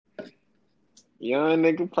Young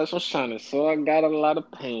nigga plus I'm shining, so I got a lot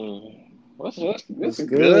of pain. What's What's good,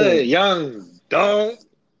 good? young dog?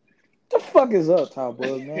 The fuck is up, Top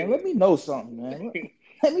Bug, man? Let me know something, man.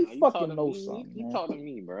 Let me Nah, you talk fucking to know me. something, You man. talk to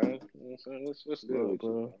me, bro. You know what I'm saying? What's good Look, with you,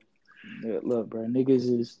 bro. bro? Yeah, look, bro.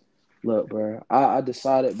 Niggas is look, bro. I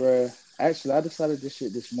decided, bro. Actually, I decided this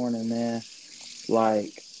shit this morning, man.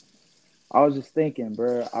 Like, I was just thinking,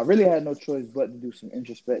 bro. I really had no choice but to do some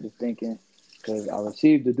introspective thinking because I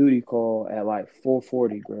received the duty call at like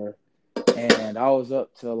 4:40, bro. And I was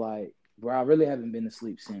up till like, bro, I really haven't been to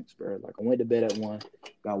sleep since, bro. Like, I went to bed at 1,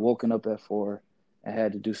 got woken up at 4, and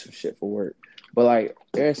had to do some shit for work. But like,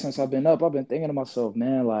 ever since I've been up, I've been thinking to myself,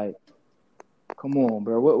 man, like, come on,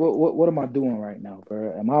 bro. What am I doing right now,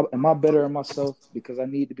 bro? Am I bettering myself because I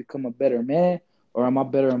need to become a better man, or am I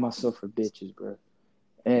bettering myself for bitches, bro?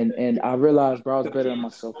 And I realized, bro, I was bettering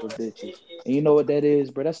myself for bitches. And you know what that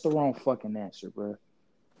is, bro? That's the wrong fucking answer, bro.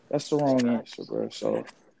 That's the wrong answer, bro. So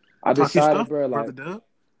I Talk your decided, stuff, bro, brother like, Dub.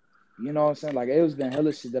 you know what I'm saying? Like, it was been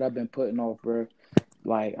hella shit that I've been putting off, bro.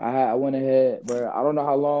 Like, I went ahead, bro. I don't know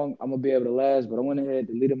how long I'm gonna be able to last, but I went ahead,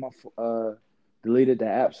 deleted the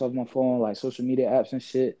apps off my phone, like social media apps and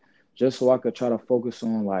shit, just so I could try to focus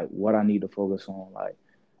on like what I need to focus on, like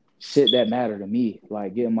shit that matter to me,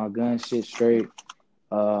 like getting my gun shit straight.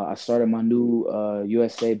 I started my new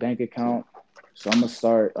USA bank account, so I'm gonna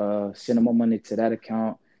start sending my money to that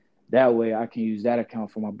account. That way, I can use that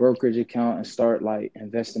account for my brokerage account and start like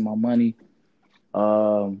investing my money.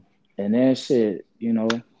 And then shit, getting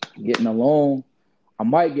a loan. I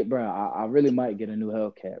might get, bro. I really might get a new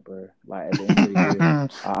Hellcat, bro. Like at the end of the year,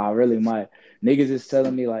 I really might. Niggas is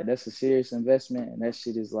telling me like that's a serious investment, and that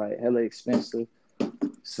shit is like hella expensive.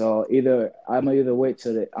 So I'm gonna either wait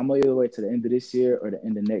to the end of this year or the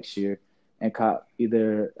end of next year, and cop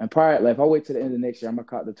either and probably like if I wait to the end of next year, I'm gonna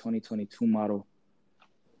cop the 2022 model,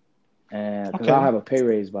 and because I'll Okay. have a pay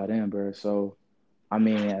raise by then, bro. So I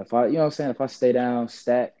mean, if I, you know what I'm saying, if I stay down,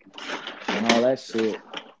 stack, and all that shit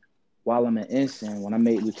while I'm an ensign, when I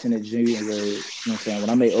make lieutenant junior grade, you know what I'm saying, when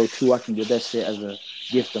I make O2, I can get that shit as a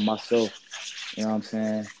gift to myself, you know what I'm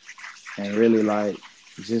saying, and really like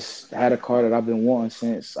just had a car that I've been wanting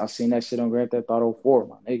since I seen that shit on Grand Theft Auto 4,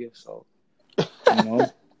 my nigga. So, you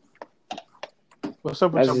know, What's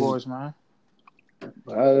up with that's your just, boys, man?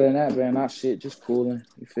 but other than that, man, not shit, just cooling,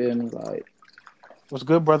 you feel me, like, What's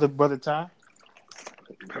good, brother Ty?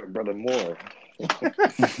 Brother Moore.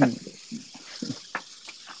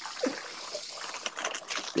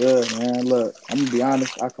 good, man, look, I'm gonna be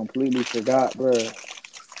honest, I completely forgot, bro,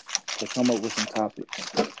 to come up with some topics.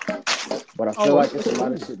 But I feel Oh, like it's it's a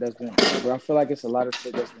lot of Cool. shit that's been, bro. I feel like it's a lot of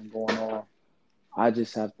shit that's been going on. I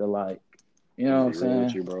just have to like, you I'm know gonna what I'm be real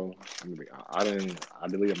with saying? you, bro. I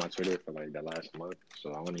deleted my Twitter for like the last month,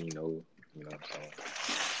 so I don't even know. You know what I'm saying?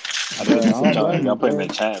 I Bro, just I see what don't blame y'all you, put in the bro.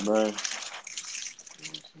 chat, bro. You know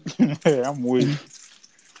what I'm saying? I'm weak.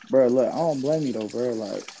 Bro, look, I don't blame you though, bro.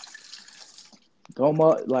 Like,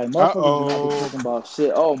 like Uh motherfuckers do not be oh. talking about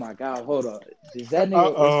shit. Oh my god, hold up. Is that Uh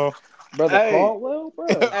nigga? Is oh. brother Hey, Caldwell,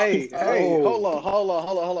 bro? hey, Oh.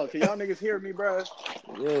 hold on. Can y'all niggas hear me, bro?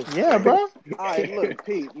 Yes, Yeah, sir. bro. All right, look,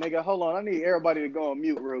 Pete, nigga, hold on. I need everybody to go on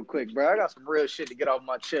mute real quick, bro. I got some real shit to get off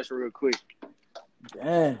my chest real quick.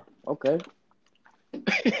 Damn. Okay.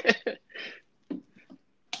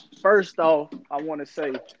 First off, I want to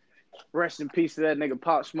say rest in peace to that nigga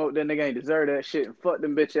Pop Smoke. That nigga ain't deserve that shit, and fuck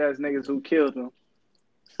them bitch ass niggas who killed him.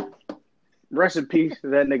 Rest in peace to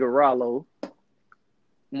that nigga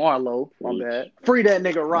Marlo, my Preach. bad. Free that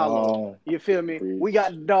nigga Rollo. Oh, You feel me? We Preach.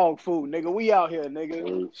 got dog food, nigga. We out here, nigga.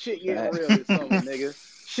 Preach. Shit getting real facts. this summer, nigga.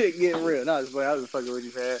 Shit getting real. Not just playing. I was just fucking with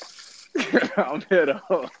you, man. I'm here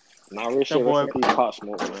though. Nah, real That shit. Rest boy. in peace, Pop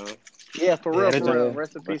Smoke, man. Yeah, for Yeah, real, that for joke. real. Yeah,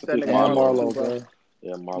 Rest in peace Rest to in that peace, nigga and Marlo Marlo. too, Marlo, bro. bro.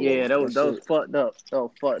 Yeah, Yeah, Marlo. That those shit. fucked up.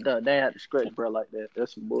 Those fucked up. They had to scratch, bro, like that.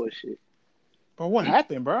 That's some bullshit. But what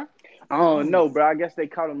happened, bro? I I don't don't. know, bro. I guess they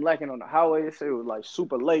caught him lacking on the highway. They said it was like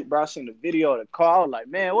super late, bro. I seen the video of the car. I was like,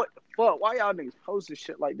 man, what the fuck? Why y'all niggas posting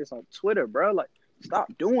shit like this on Twitter, bro? Like,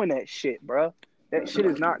 stop doing that shit, bro. That shit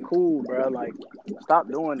is not cool, bro. Like, stop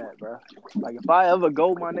doing that, bro. Like, if I ever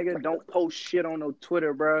go, my nigga, don't post shit on no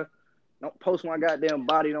Twitter, bro. Don't post my goddamn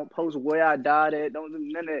body. Don't post where I died at. Don't do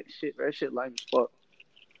none of that shit, bro. That shit lame as fuck.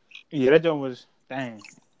 Yeah, that joke was dang.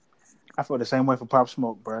 I feel the same way for Pop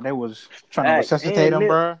Smoke, bro. They was trying to Facts. resuscitate him,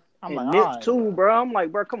 bro. I'm like, And all Nip right, too, bro. bro. I'm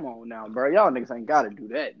like, bro, come on now, bro. Y'all niggas ain't gotta do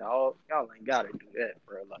that, dog. Y'all ain't gotta do that,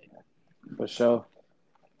 bro. Like, For sure.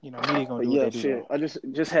 You know, media gonna but do what yeah, they do, shit. though. I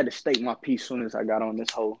just had to state my piece soon as I got on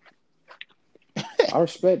this whole. I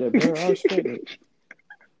respect it, bro. I respect it.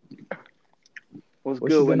 What's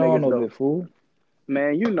What you good with been on niggas over though? there, fool?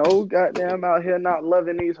 Man, you know, goddamn out here not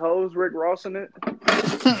loving these hoes, Rick Ross in it.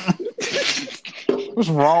 What's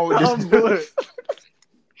wrong with this dude?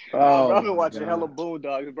 Bro, Oh I've been my watching hella God.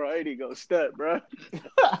 Boondocks, bro. Ain't he go step, bro?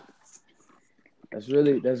 That's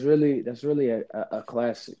really a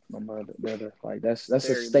classic, my brother. Like that's a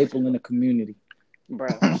Very staple much in so. the community.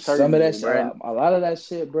 Bro, Some of that certainly, shit, bro. a lot of that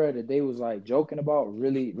shit, bro, that they was like joking about,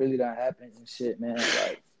 really done happened and shit, man.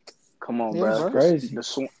 Like Come on, Yeah, bro. it's bro. crazy.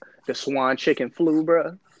 The swan chicken flu,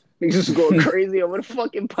 bro. Niggas just going crazy over the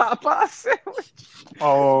fucking Popeye sandwich.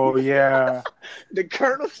 Oh yeah, The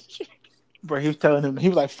Colonel's chicken. bro. He was telling him. He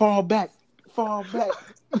was like, "Fall back, fall back."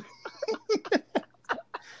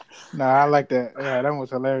 Nah, I like that. Yeah, that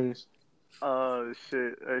was hilarious. Oh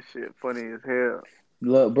shit, that shit funny as hell.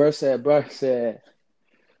 Look, bro said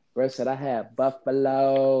I had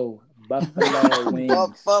buffalo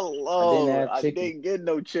wings. I didn't Buffalo. have I chicken, didn't get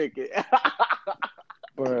no chicken.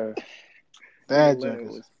 bro. That Nigga joke Leonard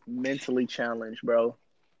is. was mentally challenged, bro.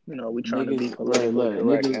 You know, we trying to be Niggas, bro, politically look,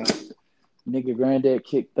 correct now. nigga, granddad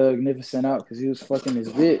kicked Thugnificent out because he was fucking his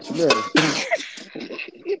bitch, bro.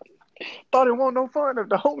 Thought it wasn't no fun if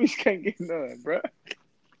the homies can't get none, bro.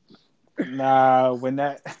 Nah,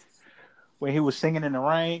 when he was singing in the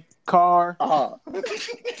rain, car. Oh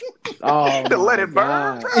To let my it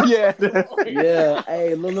burn, God. bro. Yeah. Yeah,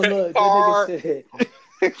 hey, look. That Car. nigga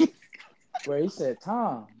said, bro, he said,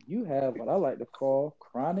 Tom, you have what I like to call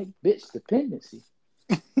chronic bitch dependency.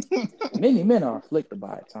 Many men are afflicted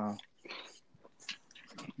by it, Tom.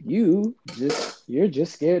 You're just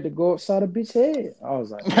scared to go upside a bitch head. I was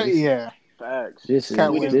like, Yeah. Facts. this Cat is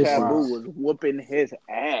Sweet and Williams this was Taboo wild. is. was whooping his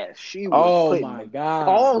ass. She was Oh putting my the God,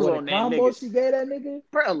 paws bro, the on that combo nigga. she gave that nigga,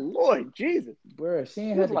 Bro, Lord Jesus. bro, she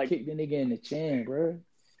ain't He was had to like, kick the nigga in the chin, bro.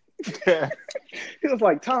 he was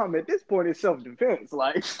like, Tom, at this point, it's self-defense.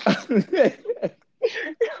 Like,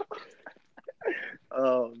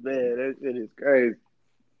 oh, man, that shit is crazy.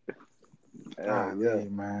 Hell yeah. Golly,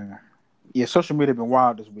 man. Yeah, social media been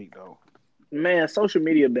wild this week though. Man, social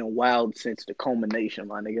media been wild since the culmination,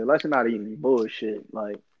 my nigga. Let's not even bullshit.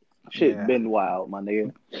 Like, shit Yeah. been wild, my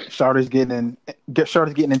nigga. Shorty's getting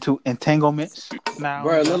into entanglements now.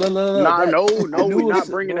 Bro, You know? look. Nah, That, I no, knew we it was, not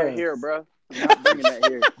bringing that bro. here, bro. We not bringing that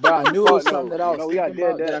here. Bro, I knew it was Fuck something no. that I You was know, we got thinking did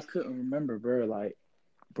about that I that. couldn't remember, bro. Like,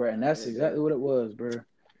 bro, and that's Did exactly what it was, bro.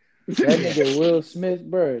 That nigga Will Smith,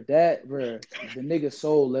 bro, the nigga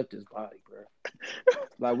soul left his body, bro.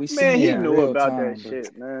 Like we seen Man, it he in Yeah. knew real about that time, bro.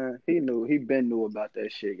 shit, man. He been knew about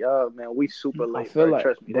that shit. Y'all, man, we super I late, feel bro. like,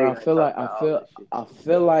 Trust me, they bro, ain't talking about all that shit. I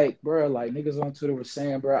feel like, bro, like niggas on Twitter were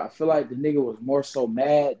saying, bro, I feel like the nigga was more so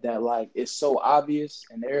mad that like it's so obvious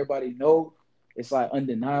and everybody know it's like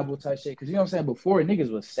undeniable type shit. Cause you know what I'm saying? Before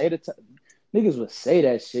niggas would say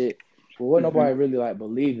that shit, but what nobody really like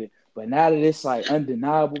believe it. But now that it's like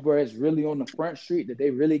undeniable, bro, it's really on the front street that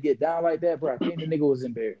they really get down like that, bro. I think the nigga was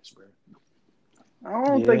embarrassed, bro. I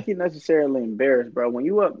don't Yeah. think he necessarily embarrassed, bro. When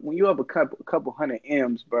you up a couple hundred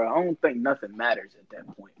M's, bro, I don't think nothing matters at that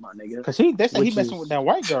point, my nigga. Cause they say he Which messing is with that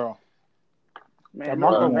white girl. That Man,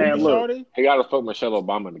 Marco no, come on, man, Rubio bro. look. shorty. He gotta fuck Michelle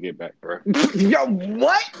Obama to get back, bro. Yo,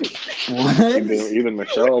 what? Either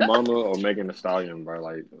Michelle Obama or Megan Thee Stallion, bro.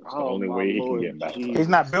 Like it's the Oh only my way he can Lord get back, bro. He's Jesus.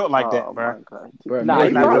 not built like that, Oh bro. my God. Bro, Nah, he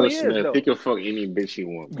He nigga, Will probably is Smith. He though. can fuck any bitch he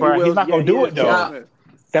wants, bro. Bro, he's not Yeah, gonna he do is it Will though. y'all, Smith.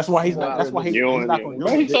 That's why he's come not. on, That's bro. why he's You not don't, gonna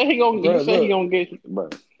bro. do He it. said he gonna. Bro, He said he look, gonna get, bro.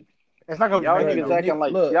 It's not gonna. Y'all bro, Make, niggas the acting nigga,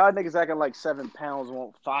 like look, y'all niggas acting like 7 pounds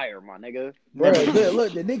won't fire, my nigga. bro, never seen it.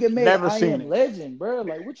 look, the nigga made Never I seen Am it. Legend, bro.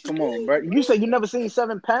 Like, what you Come on, mean, bro. bro? You say you never seen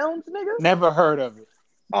 7 pounds, nigga? Never heard of it.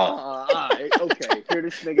 Oh, all right, okay. Here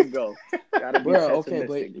this nigga go. Gotta be Bro, okay,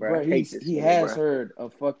 pessimistic, but bro. bro, I hate this he nigga, has bro. heard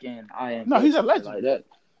of fucking I Am No, he's a Legend, bro. legend. Like that.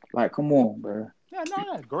 Like, come on, bro. Yeah, no,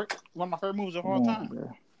 that's great. One of my favorite movies of Come all on, time.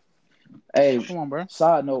 bro. Hey, Come on, bro.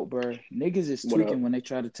 side note, bro. Niggas is What up? tweaking when they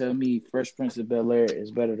try to tell me Fresh Prince of Bel-Air is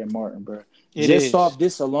better than Martin, bro. It Just is. off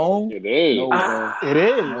this alone, It is. no, bro. It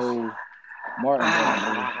is. No, Martin better,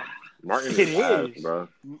 nigga. Martin It is ass, is. bro.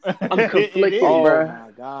 I'm conflicted, It is. Oh bro.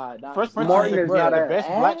 my God, Fresh Prince nah, is Martin the, is bro. not the ass. best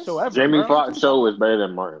black show ever, Jamie bro. Foxx show is better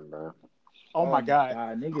than Martin, bro. Oh my God.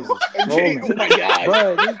 Niggas is trolling. Oh my God.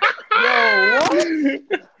 Bro, yo, what?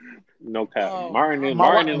 No cap. Oh Martin is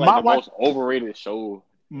My like my the wife, most overrated show.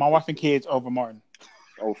 my wife and kids over Martin.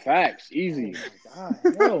 Oh, facts, Oh easy. my God,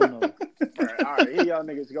 hell no. Bro, all right, here y'all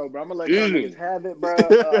niggas go, bro. I'm gonna let y'all Easy. niggas have it, bro.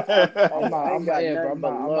 I ain't got nothing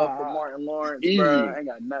but love for Martin Lawrence, bro. I ain't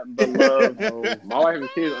got nothing but love. No. My Wife and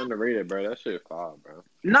Kids underrated, bro. That shit fire, bro.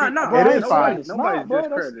 Nah, It Bro, I is ain't saying fire. it's not, nobody's bro. That's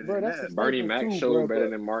discrediting that's a that. Bernie staple Mac too, show bro. better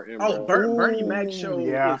But than Martin, Oh, bro. Bernie Mac Ooh, show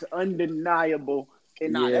yeah. is undeniable.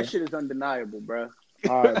 And nah, yeah, that shit is undeniable, bro.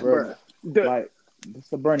 all right, bro. Bro, the Like, it's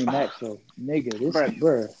the Bernie Mac show, nigga. This, bro,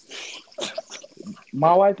 bro.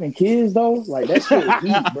 my wife and kids though, like that shit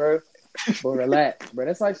heat, bro. But relax, bro.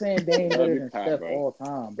 That's like saying Dame better W than cap, Steph bro. all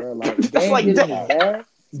time, bro. Like if That's Dame like get in his that. bag,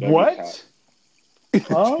 W cap. What?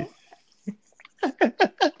 huh?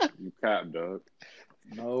 You cap, dog.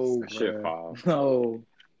 No, That shit bro. foul. No.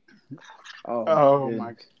 Oh, Oh my my!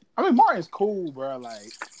 goodness. I mean, Martin's cool, bro.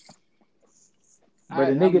 Like, But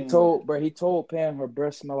the I nigga mean, told, bro, he told Pam her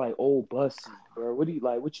breath smell like old buses, bro. What do you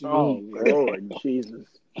like? What you Oh mean, bro? Lord Jesus.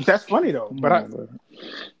 that's funny though. Come But on, bro.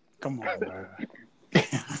 come on, bro.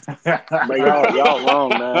 But y'all wrong,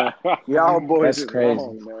 man. Y'all boys That's is crazy.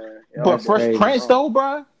 wrong, man. Y'all But That's boys Fresh crazy. is Prince wrong. though,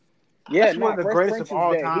 bro. Yeah, That's one of the Fresh greatest Prince of is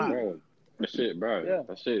all that time. heat. Bro, that shit, bro. Yeah.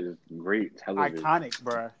 That shit is great television. Iconic,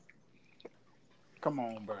 bro. Come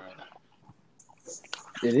on, bro.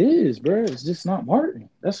 It is, bro. It's just not Martin.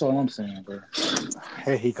 That's all I'm saying, bro.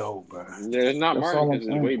 Here he go, bro. Yeah, it's not That's Martin all I'm because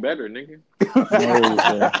it's saying. way better, nigga.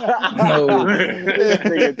 No, bro. No, bro. This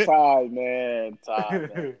nigga Todd, man.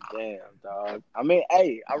 Damn, dog. I mean,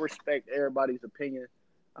 hey, I respect everybody's opinion.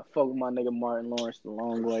 I fuck with my nigga Martin Lawrence the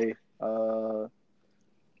long way.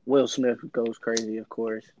 Will Smith goes crazy, of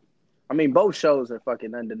course. I mean, both shows are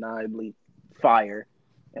fucking undeniably fire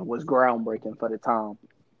and was groundbreaking for the time.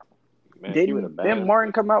 Man, he would have Didn't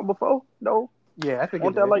Martin come out before? No. Yeah, I think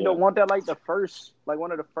Want it that did. like Yeah. want that like the first like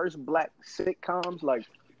one of the first black sitcoms like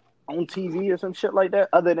on TV or some shit like that?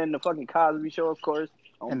 Other than the fucking Cosby Show, of course.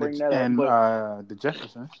 Don't bring that up. But the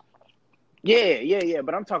Jeffersons. yeah.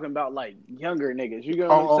 But I'm talking about like younger niggas. You get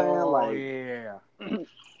what I'm saying? Like, yeah. you know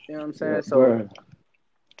what I'm saying? Yeah, So bro.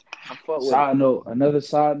 I fuck with Side note, another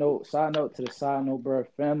side note to the side note, bro.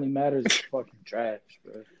 Family Matters is fucking trash,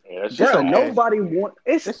 bro. Yeah, that it. shit Bro, okay. nobody want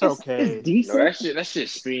it's okay. It's decent. No, that shit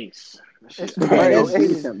stinks. That shit It's Bro, okay. it's It's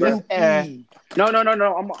decent, bro. filthy. No.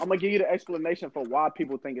 I'm gonna give you the explanation for why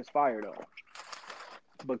people think it's fire though.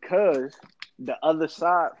 Because the other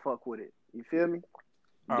side fuck with it. You feel me?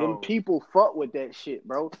 Them people fuck with that shit,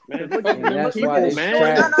 bro. Man, Look fuck at And them that's people, why it's man.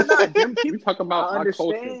 trash. No. Them We people. talk about I our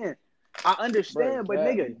culture. understand. I understand, Bro, but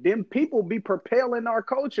nigga, them people be propelling our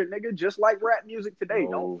culture, nigga, just like rap music today.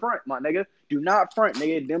 No. Don't front, my nigga. Do not front,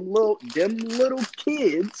 nigga. Them little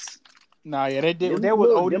kids. Nah, yeah, they did. Them They was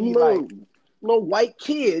little, OD them like little white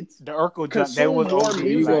kids the Urkel jump. They consume was more OD. Here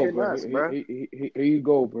you music go, Like, than bro. us, bro. Here you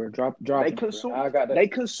go, bro. Drop They it, bro. consume. I got that. They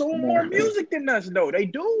consume Come more on, bro. music than us, though. They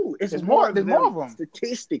do. It's There's more more- of there's them more of 'em.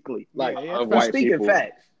 statistically. Like, yeah, I love we're white speaking people.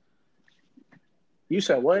 facts. You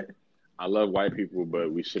said what? I love white people,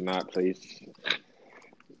 but we should not place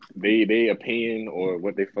they opinion or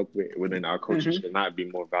what they fuck with within our culture should not be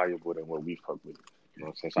more valuable than what we fuck with. You know what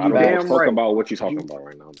I'm saying? So I You don't give a damn fuck right. about what you're talking about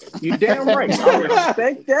right now. But You damn right.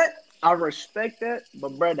 I respect that.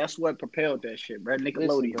 But, bro, that's what propelled that shit, bro.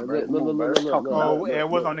 Nickelodeon, Listen, bro. bro. Come on, bro. Let's talk about oh, it. it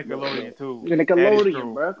was on Look, Nickelodeon too. That is Nickelodeon,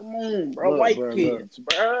 true. bro. Come on, bro. Look, White bro, kids,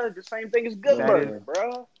 bro. The same thing as Good Look, Burger, bro.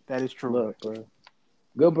 bro. That is true. Look, bro.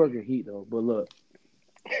 Good Burger heat though, but look.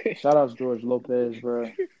 Shout out to George Lopez, bro.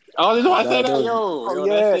 oh, this is why I said That that, was- yo,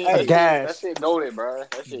 yeah, that shit, hey. that shit goaded, bro.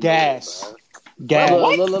 That shit Gas. goaded, Gas.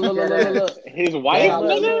 Look. bro. His wife,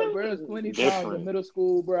 Look, nigga. bro. It's plenty times Different. in middle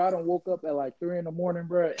school, bro. I done woke up at like 3 a.m, bro,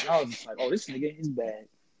 and I was just like, "Oh, this nigga in his bag."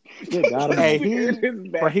 Good God, Hey,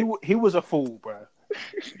 Almighty. he was a fool, bro.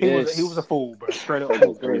 He was a fool, bro. Straight up.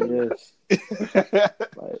 So Bro, crazy. yes.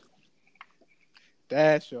 Like,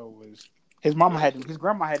 That show was. His mama had them. His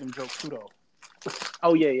grandma had them jokes too, though.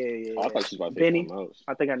 Oh, yeah. Oh, I thought she was about to say Benny. something else.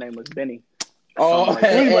 I think her name was Benny. oh,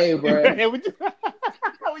 hey, bro. Hey, what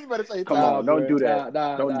you better say? Come Tom? on, don't do that.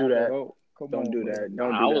 Nah, Don't do that. bro. Come Don't on, do bro. that.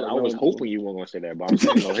 Don't I do was, that. I was Don't- hoping you weren't gonna say that, but I'm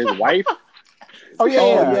saying, though, his wife, Oh yeah,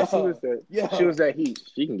 Oh, yeah. yeah, she was that. Yeah. She was that heat.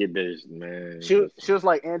 she can get this, man. She was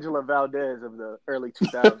like Angela Valdez of the early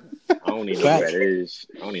 2000s. I don't even know who that is.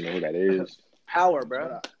 I don't even know who that is. Power,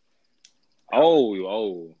 bro. Oh.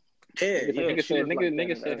 Yeah, Nigga she said, was like that in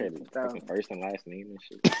nigga the said her early 2000s. fucking first and last name and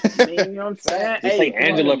shit. You know what I'm saying? Just like come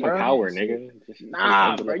Angela on, from bro. Power, nigga. Just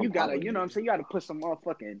Nah, Angela bro, from you gotta, Power, you know what I'm nigga. saying? You gotta put some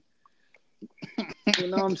motherfucking, you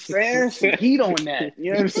know what I'm saying? Some heat on that.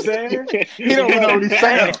 You know what I'm saying? He don't even know what he's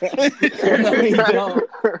saying. No, he don't.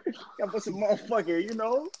 Gotta put some motherfucking, you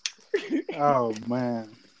know? Oh man.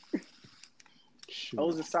 That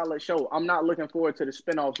was a solid show. I'm not looking forward to the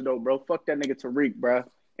spinoffs though, bro. Fuck that nigga Tariq, bro.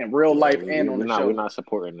 In real life and on the show. We're not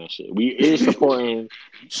supporting that shit. We is supporting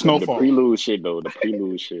the Snowfall. prelude shit though. The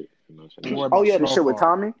prelude shit. You know what I'm saying? What Oh about yeah, the shit with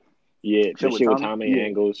Snowfall? Tommy. Yeah, Shit the with shit with Tommy? Tommy Yeah.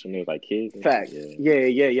 and goes from there like kids. and Fact. shit,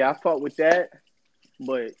 Yeah. I fought with that,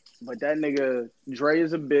 but that nigga Dre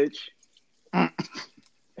is a bitch,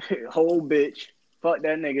 whole bitch. Fuck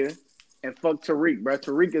that nigga, and fuck Tariq, bro.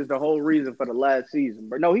 Tariq is the whole reason for the last season,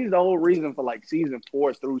 bro. No, he's the whole reason for like season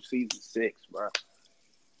 4 through season 6, bro.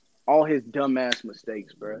 all his dumbass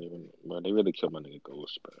mistakes, bro. Bro, they really killed my nigga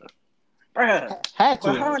Ghost, bro. Bruh, Had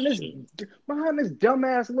to. behind this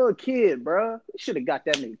dumbass little kid, bro. You should have got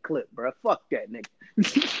that nigga clipped, bro. Fuck that nigga.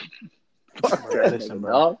 Fuck Bro, that listen, nigga,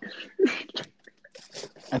 bro.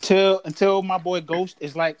 dog. Until my boy Ghost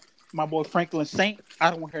is like my boy Franklin Saint,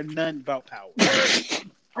 I don't hear nothing about Power.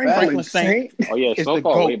 Franklin Saint. Oh yeah, It's so the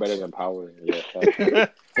far GOAT. way better than Power. Yeah,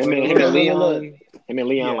 him and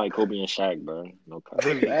Leon like Kobe and Shaq, bro. No cap.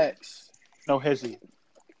 Really? Facts. No hezzy.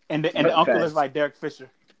 And the uncle is like Derek Fisher.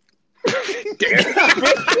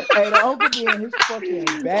 Hey, the uncle be in his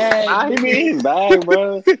fucking bag. I mean, his bag,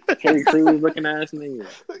 bro. Terry Crews looking ass nigga.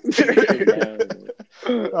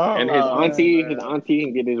 And his auntie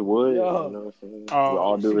can get his wood. You know what I'm saying? With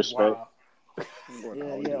all due respect.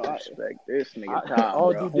 Yeah, I respect this nigga. Top,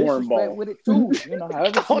 all bro. do disrespect with it too. You know,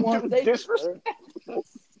 however she wants to take it.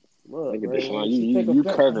 Look, Nigga, bro, Deshaun, she you take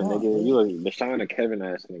offense Kevin, from nigga. her, You a Deshaun a Kevin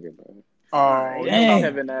ass nigga, bro. Oh, dang.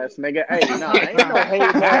 Kevin ass nigga. Hey, nah, ain't no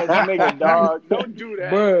hating ass nigga, dog. Don't do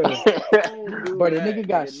that, bro. Don't do Bro, the that. nigga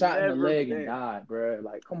got shot in the Never leg been. and died, bro.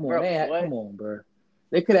 Like, come on, Bro, what? come on, bro.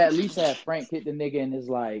 They could at least have Frank hit the nigga in his,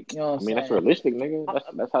 like, you know what I'm saying? That's realistic, nigga.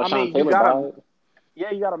 That's how I Sean mean, Taylor died.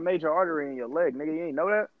 Yeah, you got a major artery in your leg, nigga. You ain't know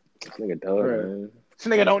that? This nigga dog, man. This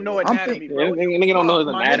nigga don't know anatomy, bro. Nigga don't know his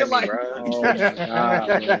My anatomy, nigga, bro. Oh, my God,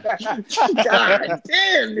 God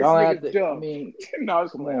damn, this Y'all have nigga to, dumb. I mean, No,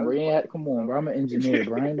 come on, bro. Come on, bro. I'm an engineer,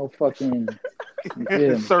 bro. I ain't no fucking, you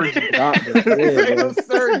feel me? surgeon. Doctor. Yeah, Ain't bro. no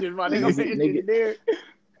surgeon, my nigga. I'm an engineer.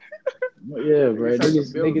 Yeah, bro.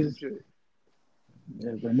 Niggas, Shit.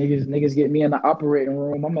 yeah, bro. Niggas get me in the operating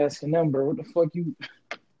room. I'm asking them, bro, what the fuck you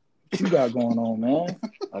got going on, man?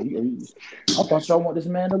 I thought y'all want this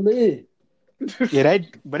man to live. Yeah,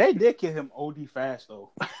 they did kill him OD fast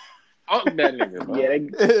though. Fuck that nigga, bro. Yeah, they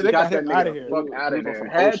They got got that him out nigga of here. fuck out of People there. from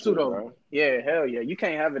Had Coastal, to though. bro. Yeah, hell yeah. You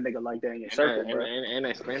can't have a nigga like that in your circle, bro. And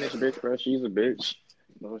that Spanish bitch, bro. She's a bitch.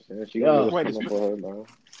 You know what I'm saying? She Yeah. was coming for her, bro.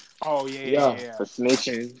 Oh yeah. For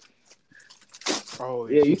snitching. Oh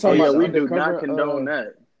Yeah, you Oh talking yeah, about we the do undercover, not condone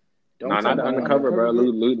that. Nah, not the undercover, bro.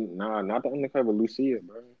 Nah, not the undercover Lucia,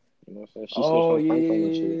 bro. You know what I'm saying? She switched on Franklin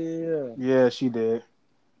and shit. Yeah, she did.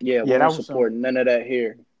 Yeah, we that don't was support none of that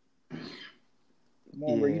here. Come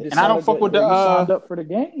on, bro. You And I don't fuck with you signed up for the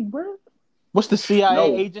game, bro. What's the CIA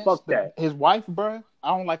No, agent? fuck that. His wife, bro.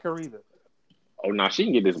 I don't like her either. Oh, nah, she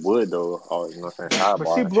can get this wood, though. Oh, you know what I'm saying?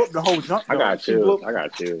 But she blew up the whole junk. I got chills.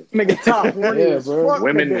 Nigga top horny as bro. fuck.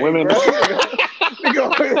 Women. Nigga,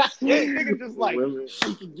 nigga just like, women.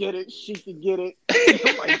 She can get it.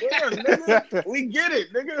 I'm like, damn, nigga. We get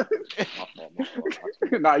it, nigga. My fault.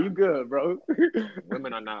 Nah, you good, bro.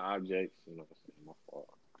 Women are not objects. You know what I'm saying? My fault.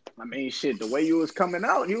 I mean, shit, the way you was coming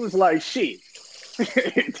out, you was like, shit.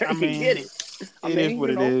 I mean, get it. It is what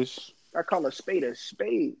it is. I call a spade a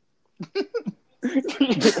spade.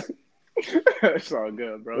 It's all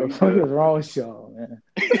good, bro. What the fuck is wrong with y'all, man?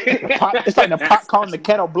 It's like the pot calling the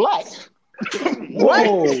kettle black.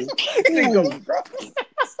 Whoa. Nigga, bro.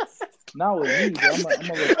 Not with me, bro. I'm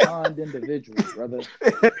a refined individual, brother.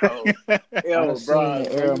 Yo, bro,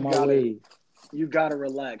 the air of my way. You gotta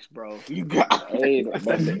relax, bro. You got. Hey, but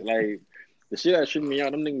like the shit that tripped me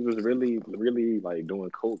out, them niggas was really, really like doing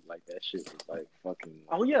coke. Like that shit was like fucking.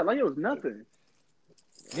 Oh yeah, like it was nothing.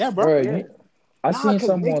 Yeah, bro. Yeah. I seen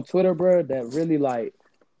something on Twitter, bro, that really like.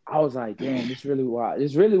 I was like, damn, this really wild.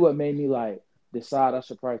 It's really what made me like decide I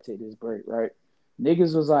should probably take this break, right?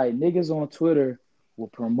 Niggas on Twitter will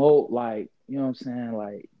promote like, you know what I'm saying,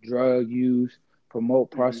 like drug use, promote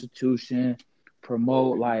prostitution,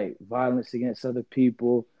 promote like violence against other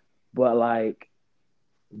people, but like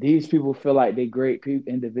these people feel like they great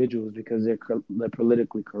individuals because they're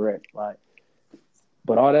politically correct, like.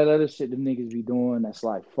 But all that other shit them niggas be doing that's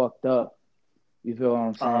like fucked up. You feel what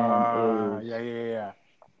I'm saying? Yeah.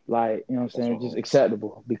 Like, you know what I'm saying? Just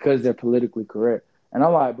acceptable because they're politically correct. And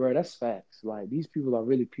I'm like, bro, that's facts. Like, these people are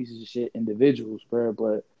really pieces of shit individuals, bro.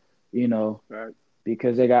 But, you know,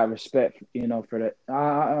 because they got respect, you know, for that.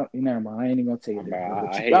 Never mind. I ain't even going to take it there.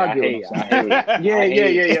 I hate.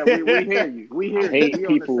 Yeah. We hear you. I hate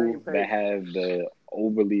people that have the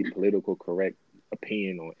overly political correct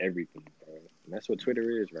opinion on everything, bro. And that's what Twitter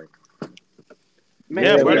is, right? Man,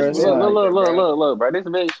 Yeah, bro. Look, bro. This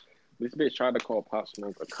bitch tried to call Pop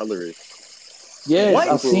Smoke a colorist. Yeah,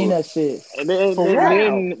 I've seen that shit. And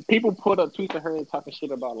then people put up tweets of her talking shit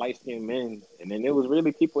about light skinned men, and then there was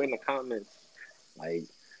really people in the comments like,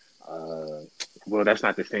 well, that's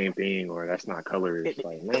not the same thing, or that's not colorist.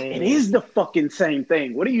 Like, man, it is the fucking same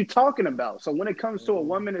thing. What are you talking about? So when it comes to a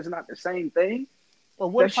woman, it's not the same thing. Well,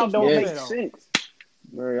 what that shit don't make sense.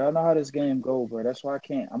 Bro, y'all know how this game go, bro. That's why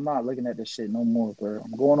I'm not looking at this shit no more, bro.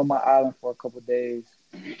 I'm going on my island for a couple days.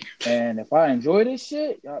 And if I enjoy this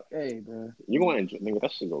shit, y'all, hey, bro. You gonna enjoy, nigga?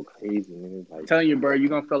 That shit go crazy, nigga. Like, I'm telling you, bro, you're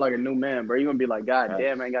gonna feel like a new man, bro. You're gonna be like, God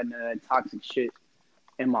damn, I ain't got none of that toxic shit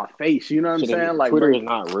in my face. You know what I'm saying? Like, Twitter bro, is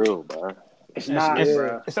not real, bro. it's not,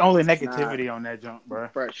 bro. It's only It's negativity not. on that junk, bro.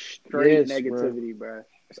 Bro, straight Yes, negativity, bro.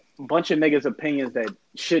 It's a bunch of niggas' opinions that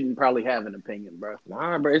shouldn't probably have an opinion, bro.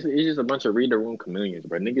 Nah, bro. It's just a bunch of read the room chameleons,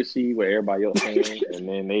 bro. Niggas see what everybody else saying, and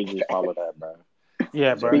then they just follow that, bro.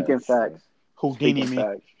 Yeah, bro. Speaking facts. Houdini Speaking me.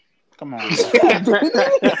 facts. Come on,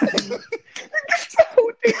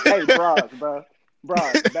 Hey,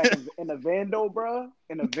 bro. Back in the Vando, bro.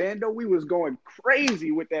 In the Vando, we was going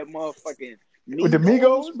crazy with that motherfucking with the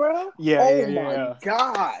Migos, bro. Yeah, oh yeah, my yeah.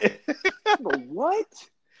 god, nigga, what?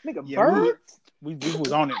 Nigga, Yeah, bird? we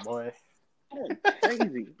was on it, boy.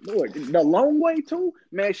 Crazy, Lord. The Long Way too,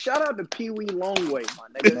 man. Shout out to Pee Wee Longway, my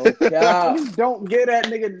nigga. No cap. Niggas don't give that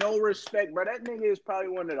nigga no respect, bro. That nigga is probably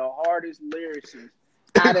one of the hardest lyricists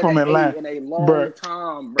out of From the Atlanta. in a long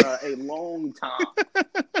time, bro. A long time.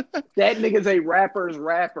 That nigga's a rapper's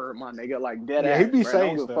rapper, my nigga. Like dead ass. He be bro.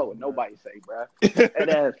 saying Don't give a stuff, fuck what bro. nobody say, bro. That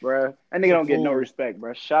ass, bro. That nigga don't get no fool. respect,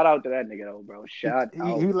 bro. Shout out to that nigga though, bro. Shout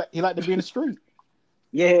out. He like to be in the street.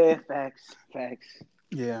 Yeah, facts.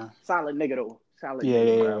 Yeah. Solid nigga though. Solid Yeah,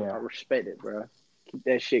 nigga, yeah, bro. yeah. I respect it, bro. Keep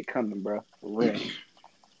that shit coming, bro. For real.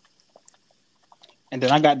 And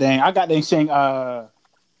then I got dang saying,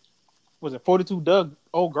 was it 42 Doug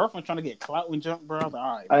old girlfriend trying to get clout and junk, bro? I was like,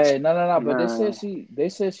 all right. Hey, no. But Man. they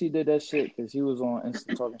said she did that shit because he was on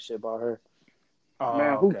Insta talking shit about her.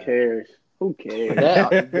 Man, who cares? Who cares?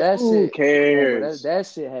 That Who shit cares? that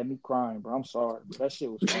shit had me crying, bro. I'm sorry, but that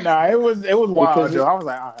shit was funny. Nah, it was wild, though. I was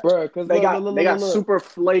like, all right. Bro, because They got super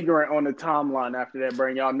flagrant on the timeline after that, bro.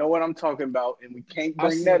 And y'all know what I'm talking about, and we can't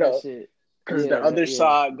bring that up because the other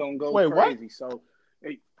side gonna go crazy. What? So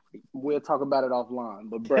we'll talk about it offline.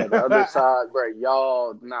 But bro, the other side, bro,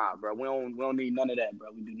 y'all, nah, bro. We don't need none of that, bro.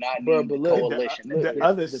 We do not need the coalition. The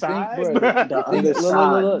other side, bro. The other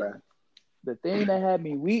side, bro. The thing that had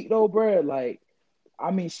me weak though, bro, like, I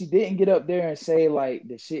mean, she didn't get up there and say like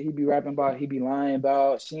the shit he be rapping about, he be lying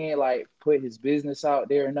about. She ain't like put his business out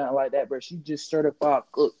there or nothing like that, bro. She just certified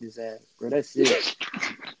cooked his ass, bro. That's it.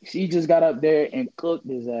 She just got up there and cooked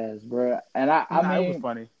his ass, bro. And I mean, it was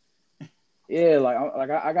funny. Yeah,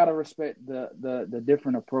 I gotta respect the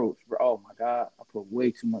different approach, bro. Oh my god, I put way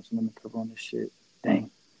too much lemon pepper on this shit. Dang.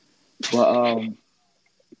 But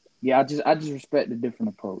yeah, I just respect the different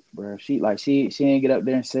approach, bro. She ain't get up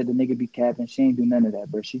there and said the nigga be capping. She ain't do none of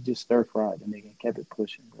that, bro. She just stir fried the nigga and kept it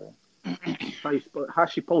pushing, bro. How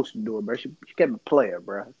she supposed to do it, bro? She kept it player,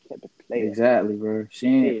 bro. Kept it player. Exactly, bro. She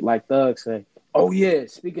ain't like Thug say. Oh yeah,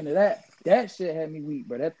 speaking of that shit had me weak,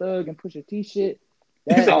 bro. That Thug and Pusha T shit.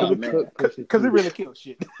 Because it really killed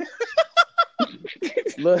shit.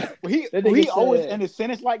 Look, he always in a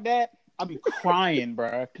sentence like that. I be crying,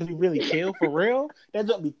 bro, because he really killed for real. That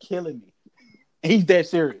just be killing me. And he's that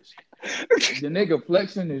serious. The nigga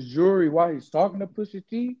flexing his jewelry while he's talking to Pusha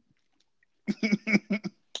T.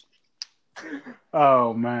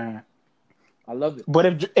 Oh man, I love it.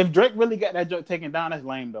 But if Drake really got that joke taken down, that's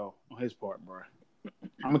lame though on his part, bro.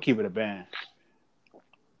 I'm gonna keep it a band.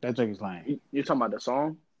 That joke is lame. You talking about the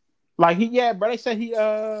song? Like bro. They said he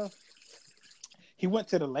went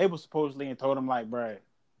to the label supposedly and told him like, bro,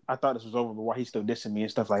 I thought this was over, but why he still dissing me and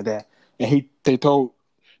stuff like that. And he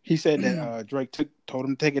said that Drake told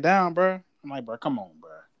him to take it down, bro. I'm like, bro, come on, bro.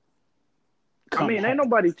 Ain't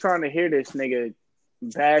nobody trying to hear this nigga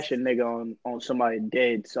bash a nigga on somebody's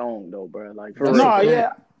dead song though, bro. Like, for real.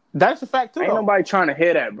 Yeah, that's a fact too. Ain't nobody trying to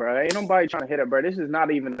hear that, bro. This is not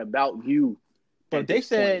even about you. But they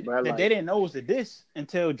said that they didn't know it was a diss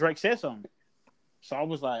until Drake said something. So I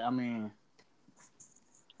was like, I mean,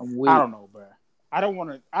 I don't know, bro. I don't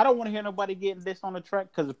want to hear nobody getting this on the track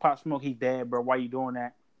because of Pop Smoke. He dead, bro. Why you doing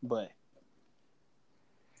that? But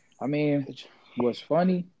I mean, what's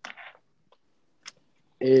funny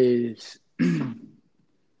is the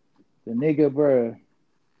nigga, bro.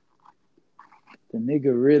 The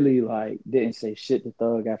nigga really like didn't say shit to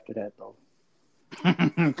Thug after that though.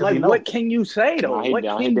 Like, what can you say though? He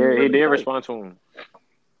did respond to him.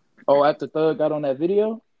 Oh, after Thug got on that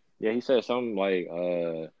video? Yeah, he said something like,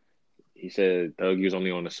 he said, Thug, you was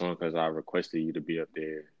only on the song because I requested you to be up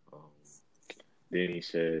there. Then he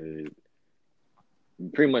said,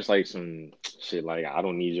 pretty much like some shit like, I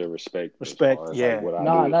don't need your respect. Yeah. Like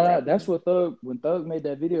nah. That's what when Thug made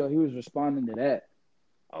that video, he was responding to that.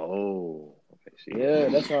 Oh. Okay, yeah,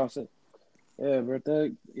 that's what I said. Yeah, bro,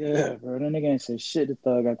 Thug. Yeah, bro, that nigga ain't say shit to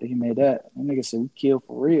Thug after he made that. That nigga said we kill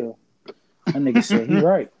for real. That nigga said he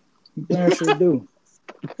right. He damn sure do.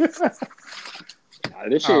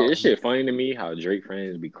 This shit funny to me how Drake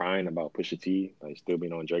fans be crying about Pusha T, like still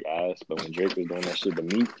being on Drake ass, but when Drake was doing that shit to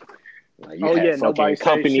Meek, like you had nobody fucking say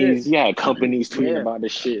companies, shit. you had companies tweeting about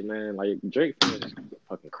this shit, man. Like Drake fans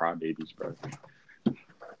fucking crybabies, bro.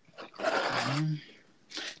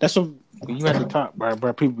 That's what you at the top, bro.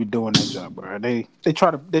 People be doing that job, bro. They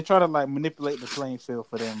try to like manipulate the playing field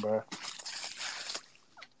for them, bro.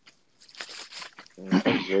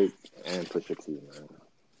 Drake and Pusha T, man.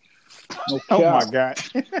 No Oh my cap. god!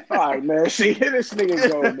 All right, man. See, here this nigga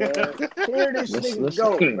go, man. Here this nigga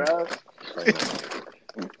go, bro.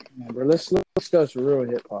 Man, bro, let's discuss real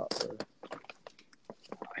hip hop, bro.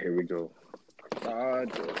 Here we go.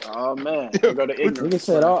 Oh man, here go the ignorance. Nigga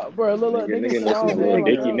said, "Oh, bro, look, Nigga said, listen oh to man, Lil like,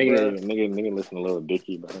 Dicky. oh, Nigga listen to Lil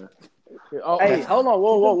Dicky, bro. oh, Hey, hold on,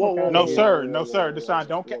 whoa. No Yeah. sir, Deshaun,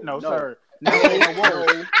 don't get no sir.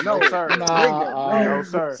 No, sir. Nah, No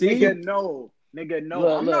sir. See? Nigga, no.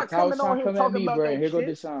 I'm not coming on here talking about that Here go shit.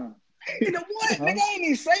 Deshaun. Nigga, what? Huh? Nigga, I ain't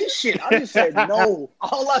even say shit. I just said no.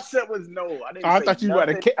 All I said was no. I didn't I say thought you nothing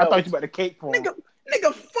about the I thought else. you about the cake for him.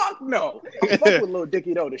 Nigga, fuck no. I fuck with Lil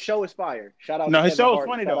Dicky though. The show is fire. Shout out No, to his Kevin show is Hart.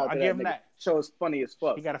 funny Shout though. out to I give him nigga. that. Show is funny as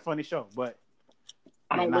fuck. He got a funny show, but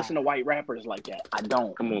I don't listen to white rappers like that. I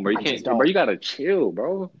don't. Come on, bro. You can't, bro. You gotta chill,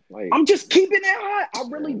 bro. Like I'm just keeping it hot. I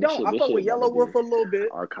really man, don't. I fuck with Yellow Wolf a little bit.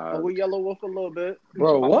 archive. Fuck with Yellow Wolf a little bit.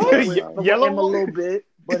 Bro, I what? fuck with Yellow him a Wolf? little bit.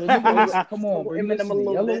 But the nigga, come on, bro. You Eminem listen a to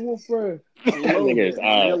little Yellow bit. Wolf, bro. A little Nigga's bit,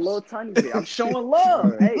 man. A ass. little tiny bit. I'm showing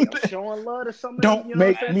love. Right. Hey, I'm showing love to some of them. don't You know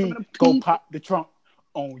make what I'm saying? me Some of them go people. pop the trunk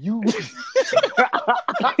on you.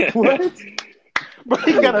 What? But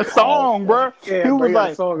he got a song, bro. Yeah, he bro, was he got a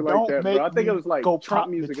like, song like "Don't that, make bro. I think me it was like go Trump pop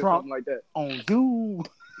music the or trunk something like that. on you."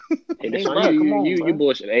 Hey, Hey, Deshaun, bro, come on, you bro.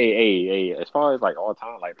 bullshit. Hey. As far as like all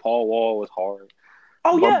time, like Paul Wall was hard.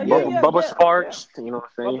 Oh yeah. Bubba Sparks. You know what I'm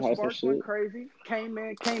saying? Bubba He had some Sparks went shit. crazy. Came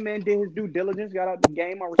in, did his due diligence, got out the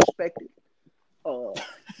game. I respect it. Who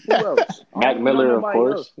else? Mac Miller, of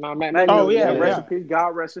course. Else. Nah, Mac Mac Miller. Oh, yeah, Rest yeah. in peace. God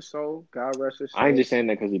rest his soul. God rest his soul. I ain't just saying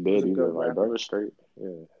that because he He's bad. a He's good like rapper. brother straight. Yeah.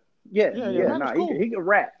 Yeah. Mac Nah, is cool. he can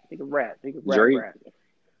rap. He can rap. Drake. Rap.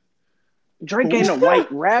 Drake ain't a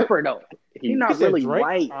white rapper though. He's not said really Drake?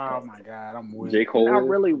 white. Oh my god, I'm weird. J. Cole. Not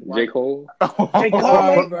really white. J. Cole. J. Cole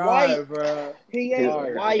Alright, ain't bro, white. bro. He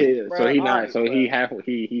ain't white, bro. So he not. Alright, So bro. he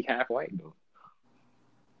half white though.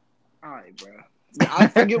 All right, bro.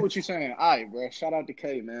 I get what you're saying. All right, bro. Shout out to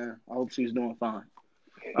Kay, man. I hope she's doing fine.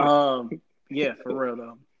 Yeah, for real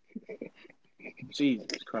though. Jesus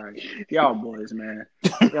Christ, y'all boys, man.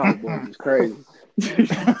 Y'all boys is crazy.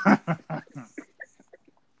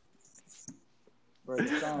 Bro,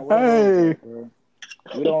 Deshaun, Hey. hey. At, bro?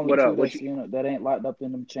 We the only What up? two that's, that ain't locked up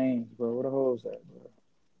in them chains, bro. Where the hoes at, bro?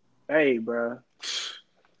 Hey, bro.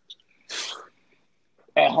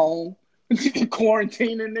 At home,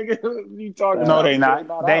 quarantining, nigga. You talking No, about? they not.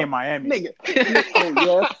 They out. in Miami. Nigga.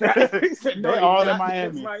 Oh yeah. He said, They all in not.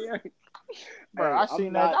 Miami. Hey, Bro, I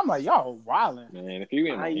seen that. I'm like, y'all wildin'. Man, if you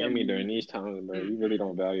in Miami during these times, bro, you really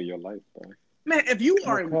don't value your life, bro. Man, if you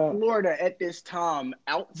are in Florida at this time,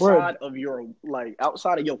 outside of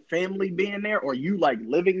your family being there, or you like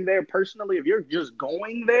living there personally, if you're just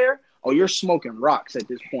going there, or you're smoking rocks at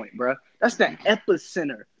this point, bro. That's the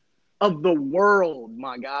epicenter of the world,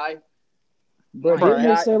 my guy. Bro, didn't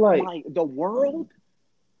they say like the world?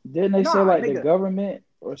 Didn't they say like the government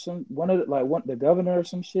or the governor or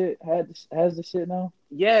some shit has the shit now?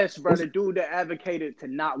 Yes, bro. The dude that advocated to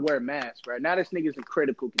not wear masks, bro. Now this nigga's in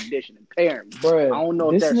critical condition, apparently. Bro, I don't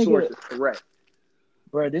know if that source is correct.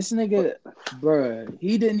 Bro, this nigga, bro,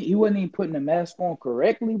 he wasn't even putting the mask on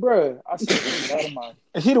correctly, bro. I said, out of my.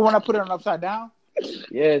 Is he the one that put it on upside down?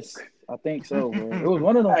 Yes, I think so, bro. It was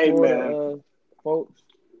one of them Florida folks.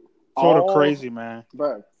 Florida crazy, man.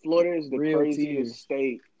 Bro, Florida is the Real craziest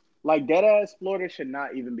state. Like, deadass, Florida should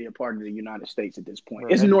not even be a part of the United States at this point.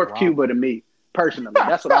 Bro, it's North Cuba to me, personally.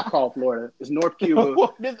 That's what I call Florida. It's North Cuba.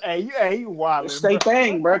 Hey, you wildin'. State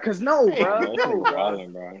thing, bro. Because no, bro. No,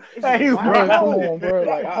 bro. Hey, bro, come on, bro.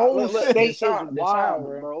 Like, whole state is wild, wild,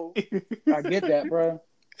 bro. I get that, bro.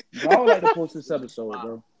 I would like to post this episode,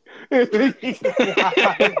 bro.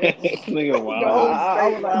 Nigga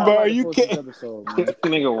wild. Bro, you can't. Episode,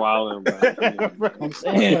 nigga wild, bro. I'm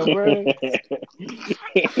saying, bro.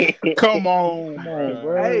 Come on,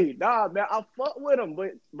 bro. Hey, nah, man, I fuck with them,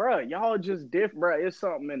 but bro, y'all just different, bro. It's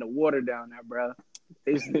something in the water down there, bro.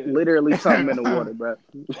 It's literally something in the water, bro.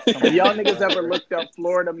 Have y'all niggas ever looked up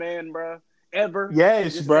Florida Man, bro? Ever?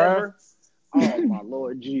 Yes, just bro. Ever? Oh my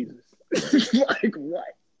Lord Jesus! Like what?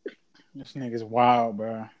 This nigga's wild,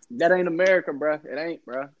 bro. That ain't America, bro. It ain't,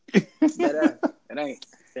 bro. It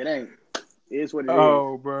ain't. It is what it is.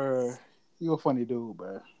 Oh, bro. You a funny dude,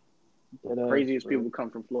 bro. Craziest people come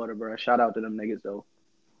from Florida, bro. Shout out to them niggas, though.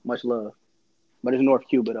 Much love. But it's North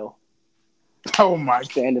Cuba, though. Oh, my.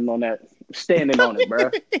 Standing on that. Standing on it,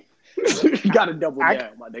 bro. You got to double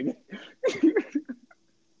down, my nigga.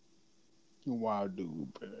 You wild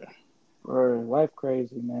dude, bro. Bro, life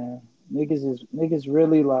crazy, man. Niggas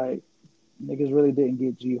really didn't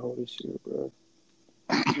get G-Ho this year, bro.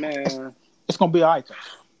 Man. It's gonna be all right, though.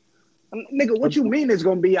 Nigga, what you mean it's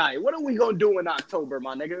gonna be all right? What are we gonna do in October,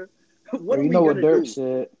 my nigga? What are we know gonna what Dirk do?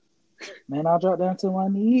 said? Man, I'll drop down to my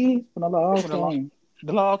knees when the law came.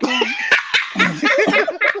 The law came.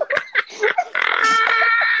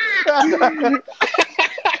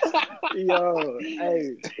 Yo,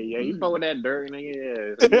 hey. Yeah, you fuck with that dirt,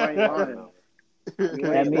 nigga. You ain't lying.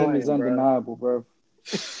 That meme is undeniable, bro.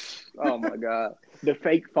 Oh my god, the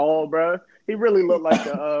fake fall, bro. He really looked like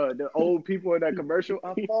the old people in that commercial.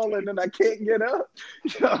 I'm falling and I can't get up,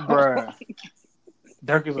 Bro.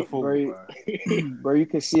 Dirk is a fool, bro. Bro, you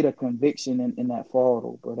could see the conviction in that fall,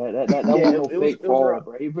 though, bro. That wasn't no fake fall,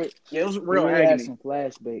 bro. It was real really agony. had some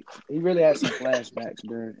flashbacks. He really had some flashbacks,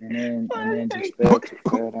 bro, and then just fell to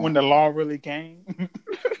when the law really came.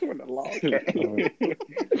 When the law came,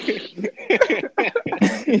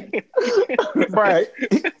 bro.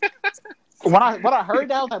 When I heard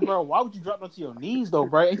that, I was like, bro, why would you drop onto your knees, though,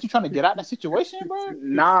 bro? Ain't you trying to get out of that situation, bro?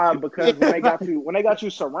 Nah, because when they got you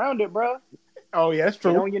surrounded, bro. Oh yeah, that's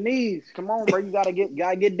true. Get on your knees. Come on, bro. You gotta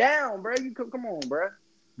get down, bro. Come on, bro.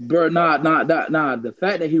 Bro, nah. The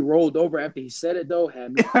fact that he rolled over after he said it though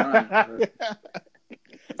had me crying, bro.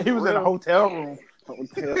 He was in a hotel room.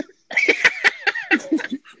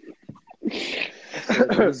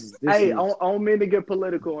 Hey, I don't mean to get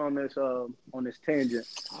political on this tangent.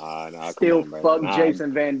 Still fuck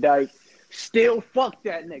Jason Van Dyke. Still fuck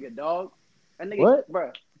that nigga, dog. That nigga, what?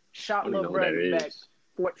 Bro, shot Lil Brother back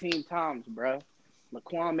 14 times, bro.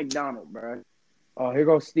 Laquan McDonald, bro. Oh, here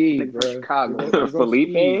goes Steve, bro. Chicago. Felipe?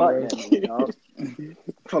 Steve, bro.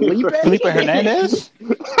 Felipe Hernandez?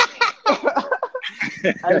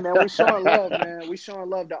 Hey, man, we showing love, man. We showing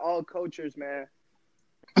love to all cultures, man.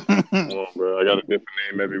 Come on, bro. I got a different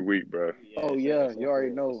name every week, bro. Oh, yeah. You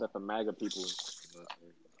already know. Except for MAGA people.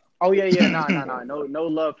 Oh, yeah. Nah. No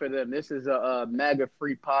love for them. This is a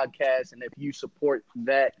MAGA-free podcast, and if you support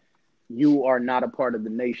that, you are not a part of the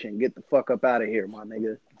nation. Get the fuck up out of here, my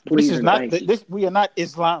nigga. Please This is not this. We are not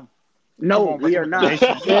Islam. No, we are not.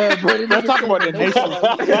 Yeah, bro. Let's talk about the nation.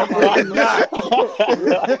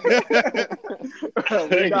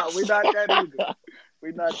 We're not that either.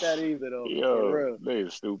 We're not that either, though. Yo, they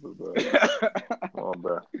is stupid, bro. Come on,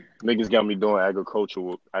 bro. Niggas got me doing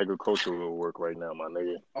agricultural work right now, my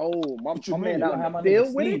nigga. Oh, my man out in the my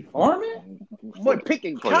field with it? Farming? What,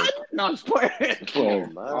 picking cotton? No, I'm just playing.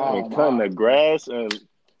 Cutting the grass, and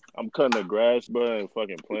I'm cutting the grass, bro, and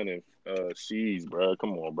fucking planting seeds, bro.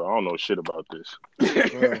 Come on, bro. I don't know shit about this.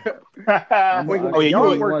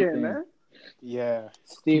 Y'all working, man. Yeah.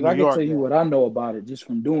 Steve, I can tell you what I know about it just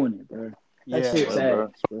from doing it, bro. That shit's ass,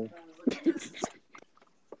 bro.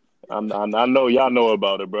 I know y'all know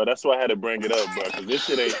about it, bro. That's why I had to bring it up, bro, because this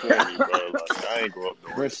shit ain't for me, bro. Like, I ain't grow up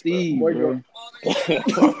doing Bro, this, Steve, bro.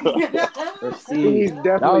 Steve's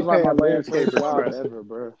definitely that was like my very landscape first job ever,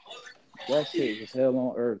 bro. That shit was hell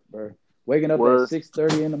on earth, bro. Waking up at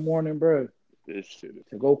 6:30 in the morning, bro. This shit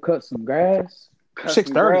to go cut some grass.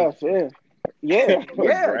 6:30. Yeah,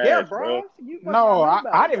 bro. No,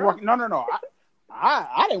 I didn't work. No.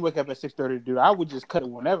 I didn't wake up at 6:30 to do that. I would just cut it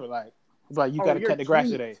whenever. Like you got to cut the grass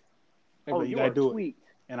today. You got to do it.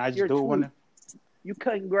 And I just do it when. You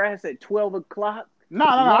cutting grass at 12 o'clock? No.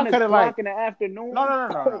 I cut it like in the afternoon.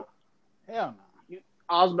 No. Hell no.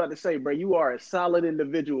 I was about to say, bro, you are a solid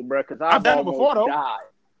individual, bro. Because I've done it before, though. Died.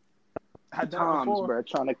 I've done it before, bro.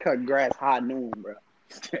 Trying to cut grass high noon, bro.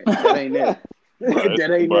 That ain't it.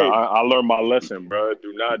 That ain't bro, it. I learned my lesson, bro.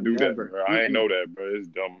 Do not do that, bro. I ain't know that, bro. It's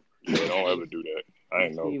dumb. Yeah, don't ever do that. I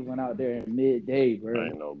ain't know. He went out there at midday, bro. I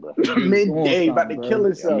ain't know, bro. Midday, about to kill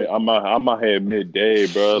himself. I'm out here midday,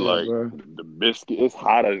 bro. Yeah, like bro. the biscuit, it's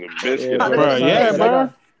hot as a biscuit, Yeah, bro. Yeah,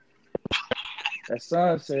 bro. That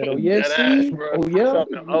son said, "Oh yeah, Steve. Oh yeah."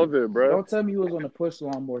 Bro. Don't tell me you was on the push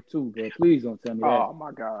lawnmower too, bro. Please don't tell me that. Oh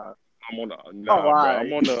my god. I'm on right.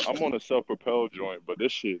 bro. I'm on a self-propelled joint, but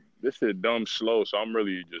this shit dumb slow, so I'm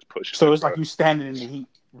really just pushing. So it's like you standing in the heat,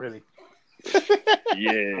 really.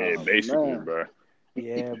 Yeah, basically, bro.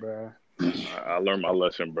 Yeah, bro. I learned my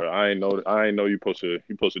lesson, bro. I ain't know you supposed to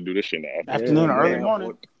do this shit in the afternoon or early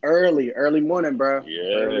morning. Early morning, bro.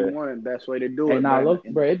 Yeah. Early morning, best way to do it. Hey, nah, look,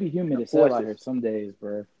 bro, it be humid as hell out here some days,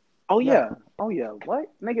 bro. Oh yeah.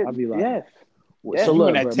 What? Nigga, I'll be like, yes. Yeah, So You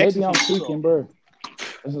in look, that bro, Texas maybe I'm heat too, tweaking, though. bro.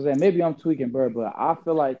 That's what I'm saying. Maybe I'm tweaking, bro, but I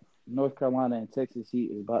feel like North Carolina and Texas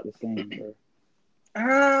heat is about the same, bro.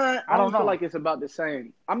 I I don't don't feel know. like it's about the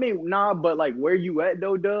same. I mean, nah, but like where you at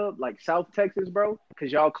though, Dub? Like South Texas, bro?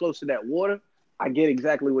 Because y'all close to that water. I get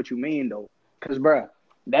exactly what you mean though. Because, bro,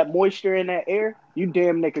 that moisture in that air, you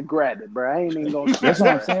damn nigga grab it, bro. I ain't even gonna That's cap,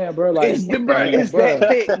 what I'm bro. saying, bro. Like, It's the bro. and It's that bro,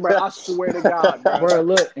 thick, bro. I swear to God, bro. bro,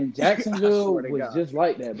 look, in I Jacksonville swear to was God, just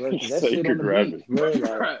like that, bro. Cause that So you shit on could the grab beach, it. bro. Like,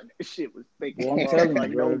 bro. This shit was thick as well, I'm fuck. telling you,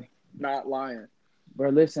 Like, bro. no, not lying.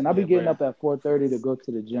 Bro, listen, I be Yeah, getting bro. up at 4:30 to go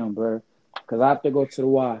to the gym, bro. Cause I have to go to the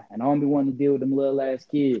Y, and I don't be wanting to deal with them little ass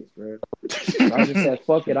kids, bro. So I just said,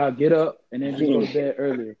 fuck it, I'll get up and then just go to bed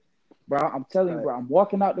earlier. Bro, I'm telling you, Right. bro, I'm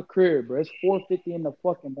walking out the crib, bro. It's 4:50 in the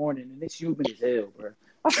fucking morning, and it's humid as hell, bro.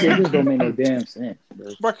 I said, this don't make no damn sense,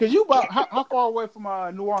 bro. Bro, cause you about how far away from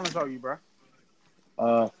New Orleans are you, bro?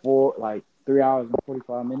 For like 3 hours and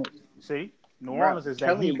 45 minutes. See, New Bro, Orleans is that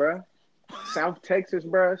telling you, heat. bro. South Texas,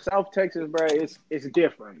 bro. South Texas, bro. It's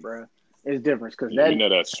different, bro. It's different because Yeah, that you know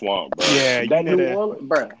that swamp, bro. Yeah, you that know New that. Orleans,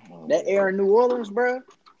 bro. That air in New Orleans, bro.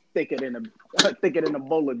 Thicker than a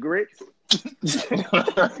bowl of grits.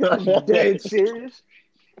 I'm dead serious.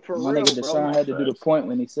 For My real, nigga bro. Deshaun Like, had to do the point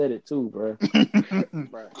when he said it too, bro.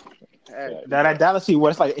 bro. Hey, That Dallas heat,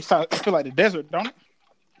 what it's like? It feel like the desert, don't it?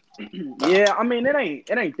 yeah, I mean it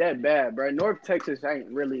ain't that bad, bro. North Texas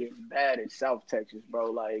ain't really as bad as South Texas,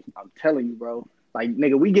 bro. Like I'm telling you, bro. Like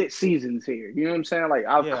nigga, we get seasons here. You know what I'm saying? Like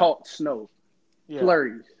I've Yeah. caught snow, Yeah.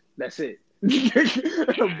 flurries. That's it.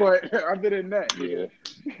 But other than that, Yeah.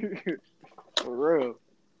 nigga, for real,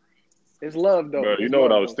 it's love though. Bro, you It's know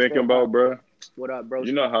what love, I was though. thinking Still about, hot. bro? What up, bro?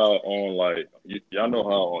 You know how on like y'all know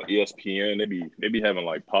how on ESPN they be having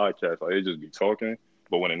like podcasts, like they just be talking.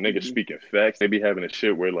 But when a nigga speaking facts, they be having a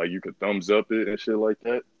shit where like you could thumbs up it and shit like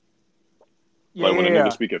that. Like when a Yeah.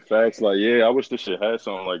 nigga speaking facts, like yeah, I wish this shit had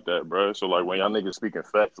something like that, bro. So like when y'all niggas speaking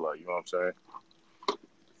facts, like you know what I'm saying?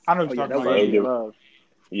 I know what Oh you're yeah, talking that about. would Like, be Yeah. love.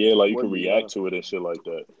 yeah, like you Would could be react love. to it and shit like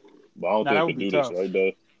that. But I don't Nah, think that it would could be do this tough. right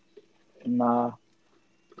there. Nah,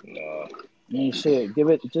 Nah, I mean, shit,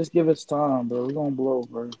 just give us time, bro. We're gonna blow,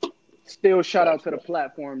 bro. Still shout out facts, to the bro.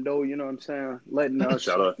 platform though. You know what I'm saying? Letting us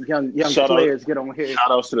Shout out, young shout out, players get on here,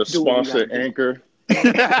 shout outs to the do what we sponsor gotta do. Anchor.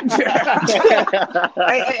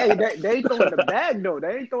 Hey, they ain't throwing the bag though.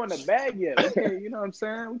 They ain't throwing the bag yet. We can't, you know what I'm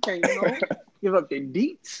saying? We can't, give up the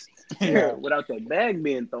deets Yeah. without that bag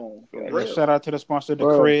being thrown. For Yeah, real. shout out to the sponsor, the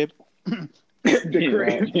Bro. crib.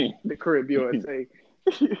 the crib USA.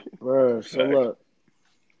 Bro, so Facts. look,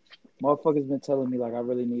 motherfuckers been telling me like I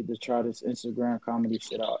really need to try this Instagram comedy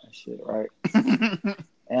shit out and shit, right?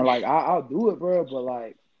 And like I'll do it, bro, but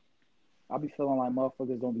like I be feeling like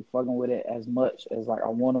motherfuckers don't be fucking with it as much as like I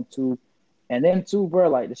want them to. And then too, bro,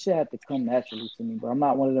 like the shit had to come naturally to me, bro. I'm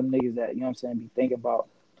not one of them niggas that, you know what I'm saying, be thinking about,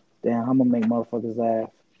 damn, I'm gonna make motherfuckers laugh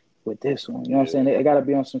with this one. You know what I'm saying? It gotta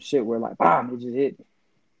be on some shit where like, bam, it just hit me.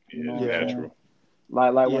 You know what I'm saying? Natural.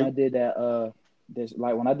 Like when Yeah. I did that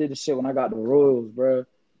when I did the shit when I got the Royals, bro,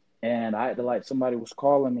 and I had to like somebody was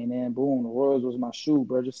calling me, and then boom, the Royals was my shoe,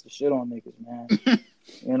 bro, just to shit on niggas, man.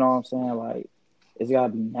 You know what I'm saying? Like it's gotta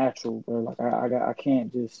be natural, bro. Like I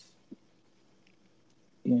can't just,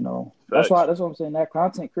 Facts. that's what I'm saying. That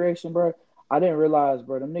content creation, bro. I didn't realize,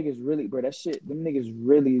 bro, them niggas really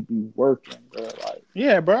really be working, bro. Like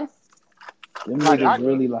Yeah, bro. them Like, niggas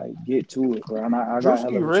really like get to it, bro. And I got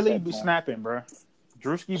hella Drewski really respect be for him. snapping, bro.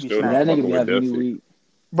 Drewski be Still Yeah, not that snapping. nigga fucking be with having me Dusty. weak.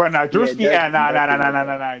 But nah, Drewski, Dusty,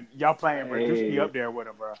 nah. Y'all playing, bro. Drewski Hey, up there with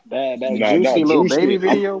him, bro. that Nah, juicy little baby Drewski.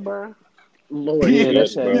 video, bro. Lord Yeah, that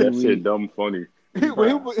Yes, shit bro. had me That shit weak. dumb funny.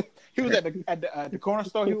 He was at the corner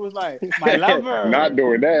store. He was like, "My lover." Not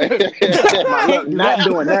doing that. Can't do not that.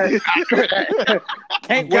 doing that.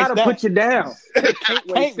 Can't waste Gotta that. put you down.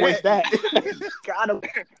 Can't waste that. Gotta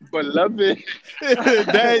Beloved.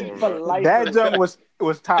 that life. jump was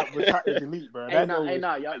top. Was top is elite, bro. Hey, That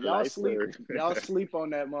nah, y'all sleep on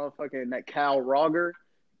that motherfucking that Cal Roger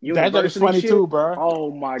that jump is university funny shit. too, bro.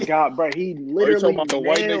 Oh my god, bro, he Oh, you literally talking about the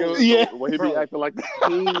white nailed. nigga? Yeah. Where he be Bro, acting like that?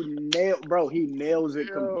 he nails it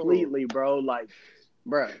Yo. completely, bro. Like,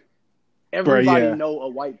 bro, Bro, everybody yeah. know a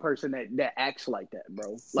white person that acts like that,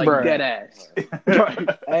 bro. Like Bruh. dead ass. Like,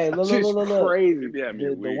 Hey, look. just crazy. It be having me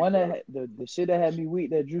The weak, one bro. that the shit that had me weak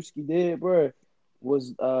that Drewski did, bro,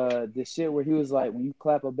 was the shit where he was like, when you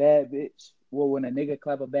clap a bad bitch, well, when a nigga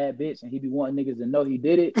clap a bad bitch and he be wanting niggas to know he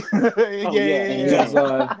did it, Oh, yeah. and he was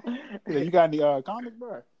You got any comic,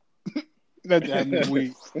 bro? That had me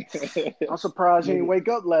weak. I'm surprised he didn't wake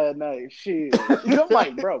up last night. Shit. I'm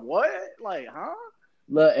like, bro, what? Like, huh?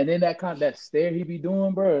 look, and then that stare he be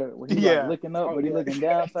doing, bro, where he Yeah. like looking up Oh, but he yeah. looking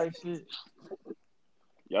down type shit.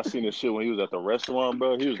 Y'all seen this shit when he was at the restaurant,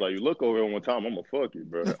 bro? He was like, "You look over here one time, I'm gonna fuck you,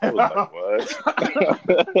 bro." I was like,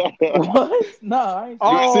 "What?" What? Nah, I ain't You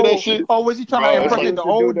ain't see that Oh, shit, was he trying to bro? It's impregnate like,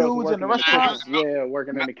 the The dude old that was dudes in the working in the kitchen. restaurant? Yeah,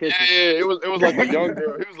 working in the kitchen. yeah, it was like a young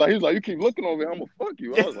girl. He was like, "You keep looking over here, I'm gonna fuck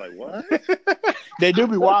you." I was like, "What?" They do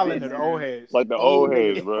be wilding Yeah, to the old man. heads. Like the Old old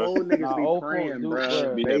heads, niggas, bro. old niggas Nah, be old folks praying, do, bro.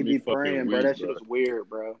 bro. Be They having me be fucking praying, bro. weak, That shit bro. is weird,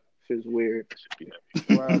 bro. Shit's weird.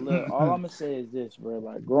 Bro, look, all I'm gonna say is this, bro.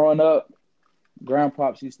 Like growing up,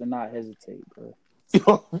 grandpops used to not hesitate, bro.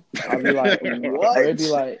 I'll be like, bro, What? it'd be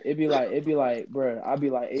like, bro. I'll be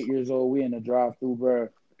like 8 years old. We in the drive-through, bro.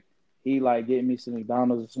 He like getting me some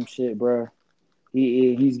McDonald's or some shit, bro.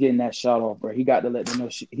 He's getting that shot off, bro. He got to let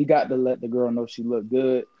the girl know she looked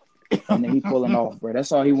good, and then he pulling off, bro.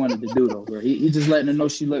 That's all he wanted to do, though, bro. He just letting her know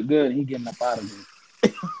she looked good, and he getting up out of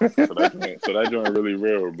there. So that joint really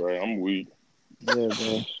real, bro. I'm weak. Yeah,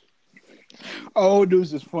 bro. Old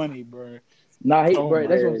dudes is funny, bro. Nah, Oh bro. my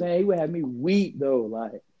That's what I'm saying. He would have me weak though,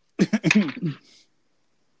 like.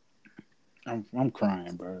 I'm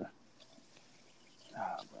crying, bro.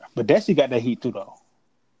 But Desi got that heat too, though.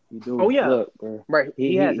 You do. Oh yeah, Look, bro. right.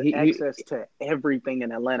 He has He access to everything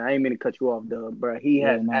in Atlanta. I ain't mean to cut you off, Dub, bro. He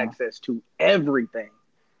Yeah, has nah. access to everything.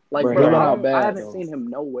 Like, Bro, he bro, went out bad, I haven't though. seen him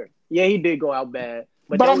nowhere. Yeah, he did go out bad,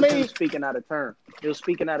 but But that I was him mean, speaking out of turn. He was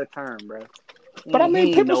speaking out of turn, bro. He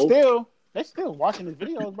people know. they still watching his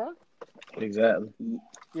videos, bro. Exactly.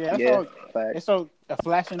 Yeah, that's Yeah, all. fact. It's so a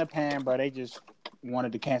flash in the pan, bro. They just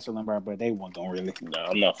wanted to cancel him, bro. But they weren't gonna really. Nah,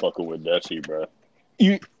 I'm not fucking with Desi, bro.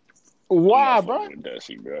 I'm Why, not bro? fucking with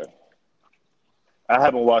Desi, bro. I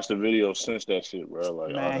haven't watched the video since that shit, bro.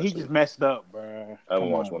 Like, Man, he honestly, just messed up, bro. I haven't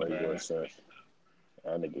Come watched on, one of his bro. joints since.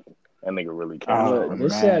 That nigga really can't. Oh, Look,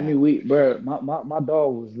 this shit had me man. weak, bro. My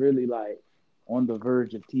dog was really like on the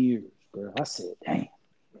verge of tears, bro. I said, damn.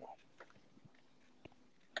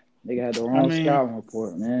 Nigga had the I wrong mean, scouting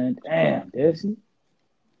report, man. Damn, Desi.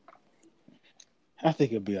 I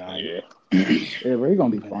think it'll be all right. Yeah, Yeah, bro, he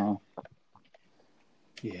gonna be fine.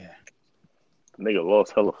 Yeah. nigga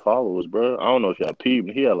lost hella followers, bro. I don't know if y'all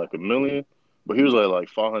peeped. He had like 1 million, but he was like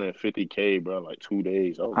 550K, bro, in like 2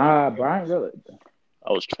 days. I was like, damn. Brian really.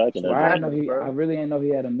 I was tracking Bro, that I joint. know Madness, I bro. really didn't know he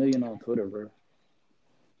had 1 million on Twitter, bro.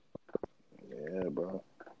 Yeah, bro.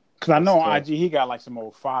 Because I know That's on tough. IG he got like some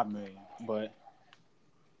old 5 million, but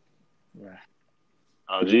yeah.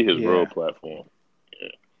 IG his Yeah. real platform.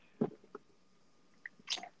 Yeah.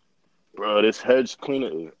 Bro, this hedge cleaner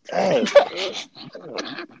is ass, bro.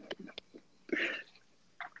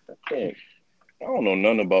 I don't know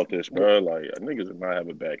nothing about this, bro. Like, niggas do not have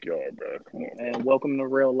a backyard, bro. Come on, And welcome to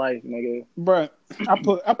real life, nigga. Bro, I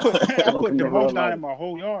put Welcome the to hose real down life. in my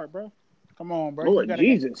whole yard, bro. Come on, bro. Lord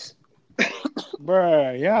Jesus.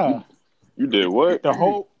 Bro, yeah. You did what? The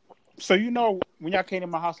whole. So you know when y'all came to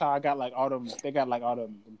my house, how I got like all them. They got like all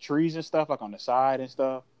them trees and stuff like on the side and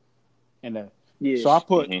stuff. And Yeah. so I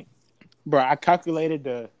put, bro. I calculated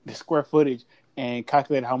the square footage and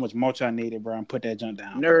calculated how much mulch I needed, bro, and put that junk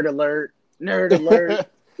down. Nerd alert. Nerd alert.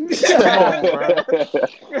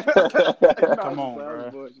 Come on, bro.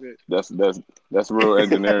 That's real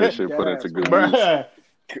engineering shit put into good use. Bro.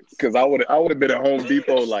 Cause I would have been at Home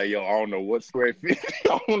Depot like, yo, I don't know what square feet.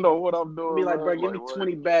 I don't know what I'm doing. Be like, bro, give me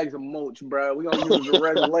 20 bags of mulch, bro. We gonna use the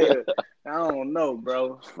rest later. I don't know,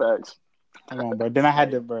 bro. Facts. Come on, bro. Then I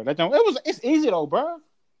had to, bro. It's easy though, bro.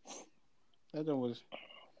 That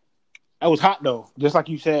was hot though, just like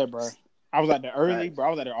you said, bro. I was out there early, bro. I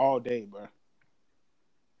was out there all day, bro.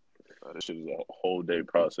 This shit is a whole day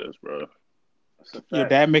process, bro. Your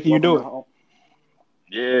dad making you do it.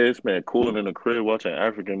 Yeah, it's been cooling in the crib watching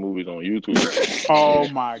African movies on YouTube. Oh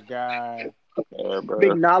my god. Yeah, bro.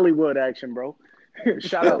 Big Nollywood action, bro.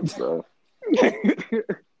 Shout out, bro.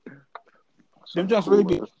 Them just really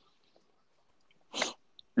be.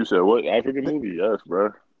 You said what? African movie? Yes,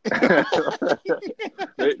 bro.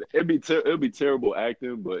 It'd be terrible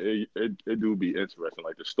acting, but it do be interesting.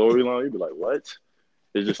 Like the storyline, you'd be like, what?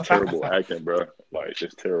 It's just terrible acting, bro. Like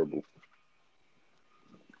it's terrible.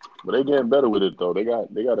 But they getting better with it though. They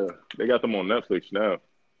got them on Netflix now.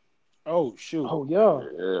 Oh shoot. Oh yeah.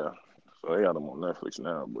 Yeah. So they got them on Netflix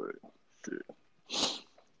now, but shit.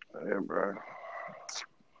 Yeah, bro.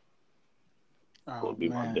 It'll be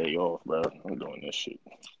my day off, bro. I'm doing this shit.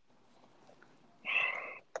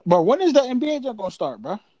 But when is the NBA just gonna start,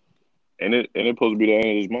 bro? Ain't it supposed to be the end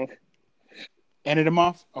of this month? End of the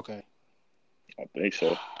month? Okay. I think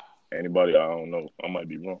so. Anybody? I don't know. I might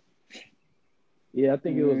be wrong. Yeah, I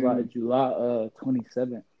think it was like July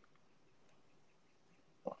 27th.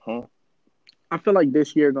 Uh-huh. I feel like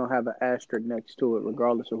this year gonna have an asterisk next to it,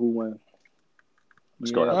 regardless of who wins.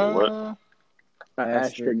 It's gonna have a what? An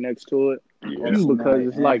asterisk next to it. Yeah. because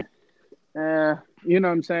it's man. like, you know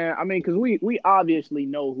what I'm saying? I mean, because we obviously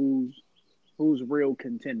know who's real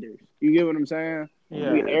contenders. You get what I'm saying?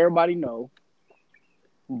 Yeah. Everybody know,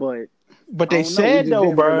 but But I they don't know. We said just though,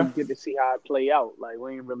 didn't really bro, get to see how it play out. Like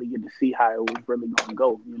we didn't really get to see how it was really gonna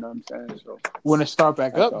go. You know what I'm saying? So when it start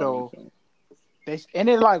back that's up all I'm though, saying. they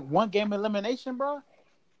ended like one game elimination, bro.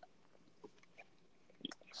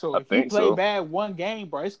 So I if you think play so. bad one game,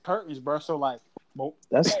 bro, it's curtains, bro. So like,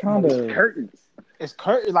 That's kind of Curtains. it's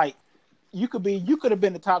curtain. Like you could have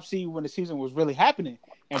been the top seed when the season was really happening,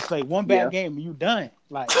 and play one Yeah. bad game and you done.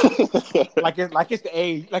 Like it's the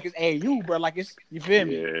A, like it's AU, bro. Like it's, you feel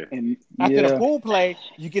me? Yeah. And After the yeah. pool play,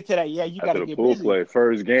 you get to that. Yeah, you got After to the get pool busy. play,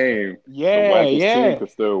 first game, the Yeah, wackest team yeah, could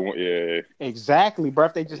still win. Yeah. exactly, bro.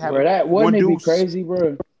 If they just have Bro, that one wouldn't it be dude. crazy,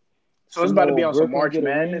 bro? so it's Some about to be old on some Brooklyn March get a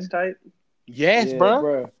Madness ring. type. Yes, Yeah, bro.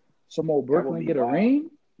 bro. Some old That would Brooklyn be get a wild.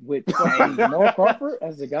 ring with Hey, fucking Jamal Crawford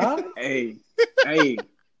as the guy. hey, hey,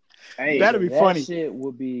 That'd be That funny. shit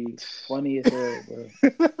would be funny as hell,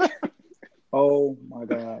 bro. Oh my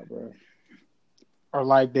god, bro. Or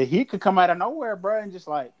like the Heat could come out of nowhere, bro, and just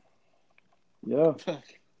like, Yeah.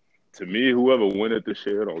 To me, whoever win it this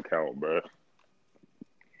year, it don't count, bro.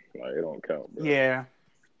 Like, it don't count, bro. yeah,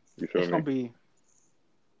 You feel it's me? gonna be.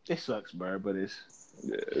 It sucks, bro, but it's.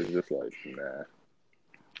 Yeah, it's just like, nah.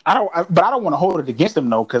 But I don't want to hold it against them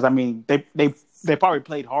though, because I mean they probably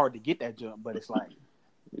played hard to get that jump, but it's like,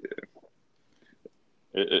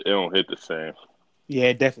 It don't hit the same. yeah,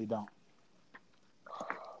 it definitely don't.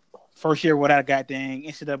 First year without a goddamn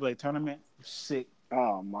NCAA tournament, sick.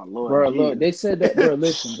 oh my lord, Bro, Jesus. look, they said that, bro.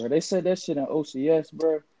 Listen, bro, they said that shit in OCS,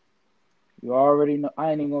 bro. You already know.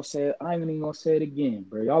 I ain't even gonna say it. I ain't even gonna say it again,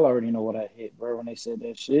 bro. Y'all already know what I hit, bro. When they said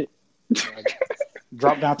that shit,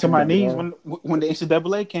 Dropped down to come my on, knees bro. when the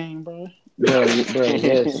NCAA came, bro. Bro,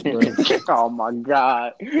 yes, bro. Oh my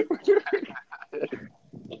god.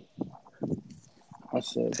 I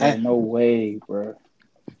said, bro, no way, bro.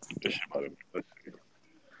 This shit about to, let's see.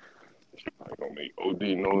 This shit probably gonna make OD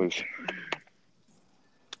noise.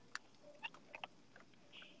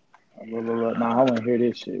 Look. Nah, I want to hear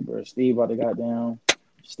this shit, bro. Steve about to goddamn.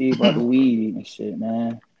 Steve about the weed eating shit,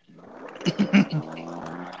 man.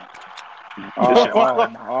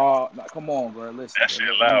 Nah, come on, bro. Listen, That bro. shit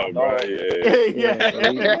You my loud, bro. dog. Yeah. Yeah, bro.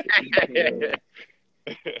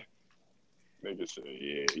 Nigga said,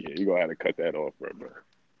 yeah. You gonna have to cut that off, bro.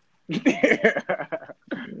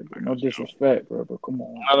 No disrespect, bro, but come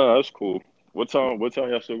on. No, that's cool. What time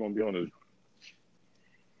y'all still gonna be on this?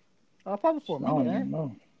 Probably for a I don't minute, even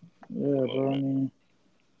know. Yeah, bro. I mean,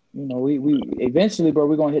 you know, we eventually, bro,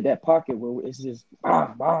 we're gonna hit that pocket where it's just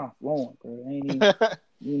flowing, bro. It ain't even,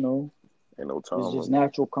 you know, Ain't no time. it's just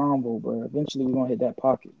natural combo, bro. Eventually, we're gonna hit that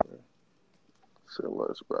pocket, bro. So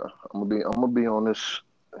less, bro. I'm gonna be on this.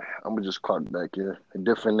 I'm gonna just clock back here. A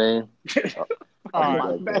different name.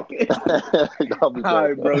 I'll be back. I'll be back. All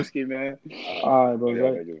right, broski, man. All right, bro. Yeah,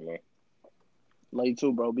 Right? niggas, man. Love you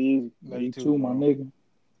too, bro. Be easy. You too, my nigga.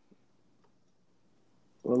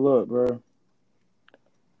 But look, bro.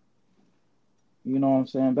 You know what I'm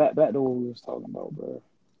saying? Back to what we was talking about, bro.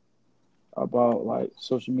 About like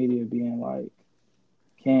social media being like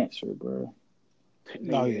cancer, bro.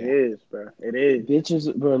 Oh, It yeah. is, bro. It is.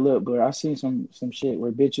 Bitches, bro. Look, bro. I seen some shit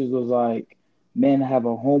where bitches was like, men have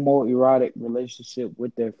a homoerotic relationship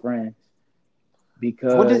with their friends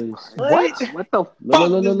because What the fuck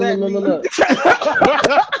does that mean?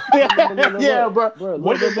 Yeah, bro.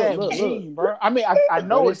 What does that mean, bro? I mean, I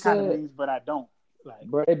know what it kind of means, but I don't. Like,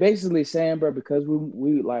 bro, they basically saying, bro, because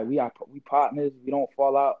we partners, we don't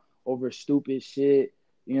fall out over stupid shit.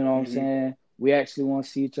 You know what I'm saying? We actually want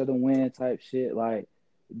to see each other win, type shit. Like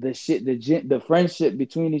the friendship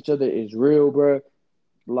between each other is real, bro.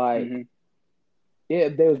 Like, yeah,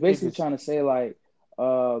 they was basically trying to say like,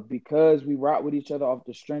 because we rock with each other off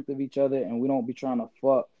the strength of each other, and we don't be trying to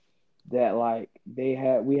fuck. That like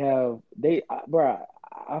bro.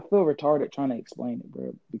 I feel retarded trying to explain it,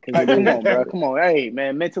 bro. Because Right, come on, bro. Come on, hey,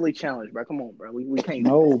 man. Mentally challenged, bro. Come on, bro. We can't.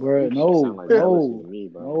 No, bro. Sound like jealousy to me,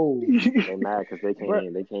 bro. No. They mad because they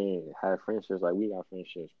can't have friendships like we got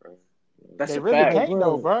friendships, bro. That's they a really fact, can't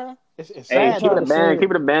though, bro. It's Hey, sad. keep it a Though. band. Keep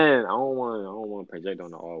it a band. I don't want to project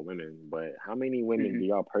on all women, but how many women do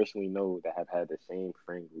y'all personally know that have had the same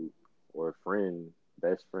friend group or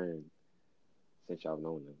best friend, since y'all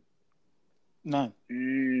known them? None.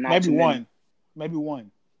 Not Maybe one.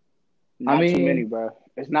 Not too many, bro.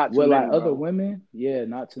 It's not too many. Like bro. other women, yeah,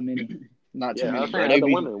 not too many. Not too many. Bro.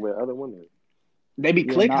 Other women. They be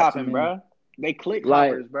click hopping, bro. They click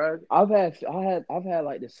hoppers, bro. I've had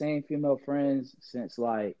like the same female friends since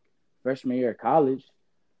like freshman year of college.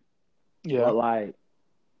 Yeah. But like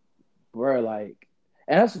bro, like,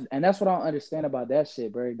 and that's what I don't understand about that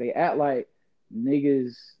shit, bro. They act like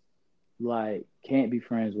niggas like can't be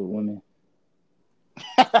friends with women.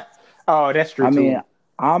 Oh, that's true I mean, too.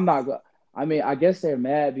 I'm not go. I mean, I guess they're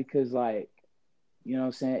mad because like, you know what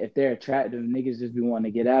I'm saying? If they're attractive, niggas just be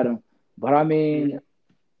wanting to get at them. But I mean,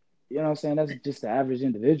 you know what I'm saying? That's just the average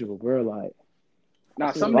individual, bro. Like, Nah,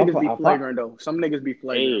 Shit. some if niggas be I, if I, flagrant though. Some niggas be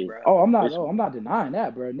flagrant, Hey, bro. bitch, I'm not denying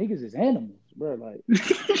that, bro. Niggas is animals, bro. Like,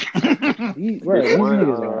 bitch, these one,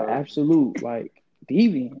 niggas are absolute like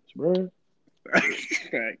deviants, bro. Facts.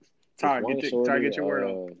 this Ty, one Ty, shorty, get your word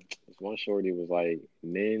on. this one shorty was like,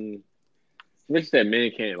 men. Bitch said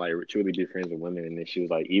men can't like truly be friends with women, and then she was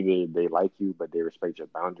like, either they like you but they respect your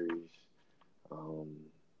boundaries, um,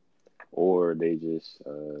 or they just,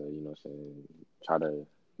 you know, what I'm saying, try to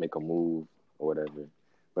make a move or whatever.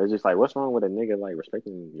 But it's just like, what's wrong with a nigga like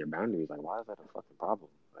respecting your boundaries? Like, why is that a fucking problem?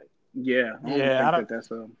 Like, Yeah, I don't Yeah, I think don't.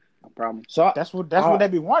 that's a problem. So That's what I they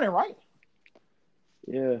be wanting, right?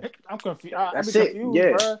 yeah. I'm confused. I be That's it. confused,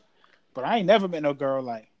 Yeah. bro. But I ain't never met no girl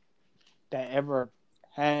like that ever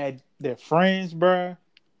had their friends, bro,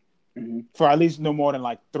 Mhm. for at least no more than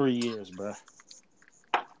like 3 years, bro.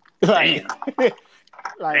 Like, like,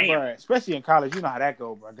 Damn. bro, especially in college, you know how that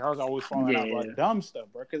go, bro. Girls always falling out Yeah. about dumb stuff,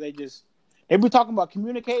 bro, because they be talking about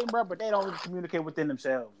communicating, bro, but they don't even communicate within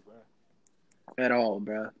themselves, bro. At all,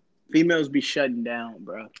 bro. Females be shutting down,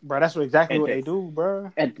 bro. Bro, that's exactly At what the they do,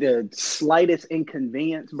 bro. at the slightest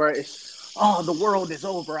inconvenience, bro. It's the world is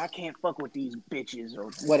over. I can't fuck with these bitches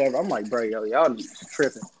or whatever. I'm like, bro, y'all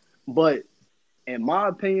tripping. But in my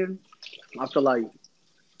opinion, I feel like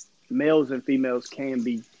males and females can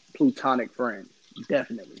be platonic friends.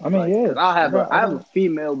 Definitely. I mean, Like, yeah. cause I have I a got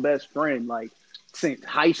female best friend like since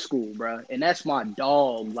high school, bro, and that's my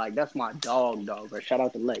dog. Like, that's my dog, bro. Shout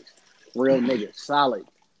out to Lex, real nigga, solid.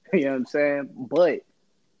 You know what I'm saying? But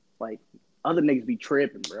like, other niggas be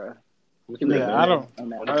tripping, bro. I'm gonna keep it a Yeah, I band. don't. On I'm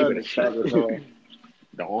that gonna keep it other a stack shit. with y'all.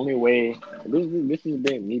 The only way, this has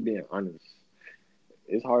been me being honest.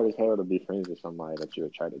 It's hard as hell to be friends with somebody that you're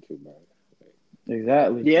attracted to, bro.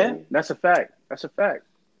 exactly. Yeah, So, that's a fact. That's a fact.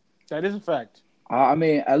 That is a fact. I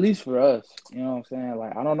mean, at least for us, you know what I'm saying?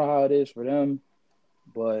 Like, I don't know how it is for them,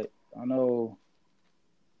 but I know,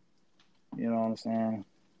 you know what I'm saying?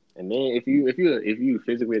 and then if you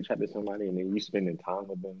physically attracted to somebody and then you spending time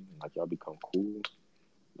with them, like y'all become cool,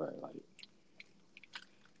 but like,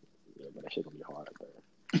 yeah, but that shit gonna be hard, bro.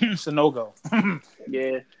 It's a no go.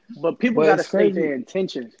 Yeah, but people But got to it's state crazy. their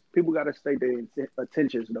intentions. People got to state their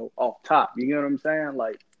intentions though off top. You know what I'm saying?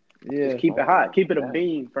 Like, just Yeah. keep it hot, keep it a That,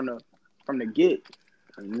 beam from the get.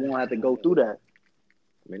 And you won't have to go through that.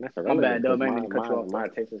 I mean, that's My bad, irrelevant Dub. because I didn't mean to cut you off. my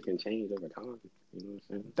intentions can change over time. You know what I'm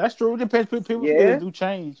saying? That's true. It depends. People's Yeah, feelings do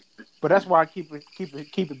change, but that's why I keep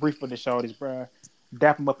it brief for the shorties, bro.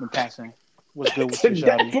 Dap them up in passing. What's good with you,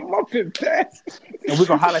 shorty? from up in past. And we're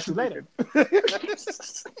gonna holler at you later.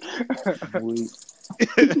 We,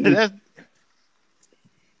 That's,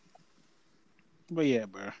 but yeah,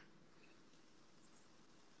 bro.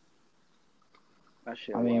 That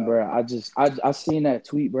shit I mean, wild. bro, I seen that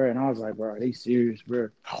tweet, bro, and I was like, bro, are they serious, bro? Are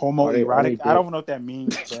they Homoerotic. I dead? don't know what that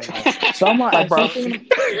means, bro. Like, So I'm like, like, bro. bro,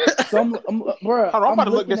 Hold on, I'm I'm about to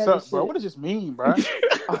look looking this at this up, bro. What shit. does this mean, bro?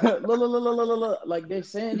 Look, like they're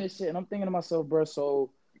saying this shit, and I'm thinking to myself, bro.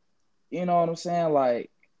 So you know what I'm saying?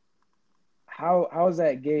 Like, how is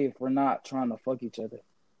that gay if we're not trying to fuck each other?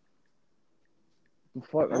 The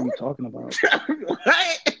fuck are you talking about?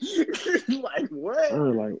 What? Like what?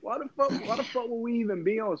 Bro, like, Why the fuck? Why the fuck would we even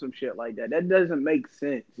be on some shit like that? That doesn't make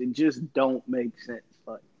sense. It just don't make sense.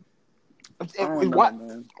 Like, I don't know, What?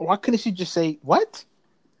 man. Why couldn't she just say what?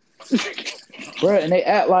 bro, and they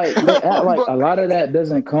act like a lot of that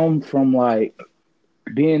doesn't come from like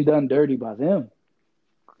being done dirty by them.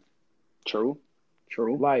 True.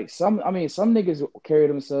 Like some niggas carry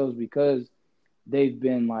themselves because they've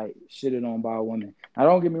been like shitted on by women. Now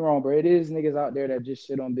don't get me wrong, bro. It is niggas out there that just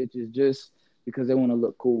shit on bitches just because they want to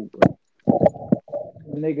look cool, bro.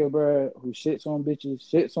 The nigga, bro, who shits on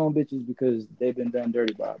bitches because they've been done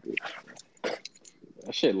dirty by a bitch.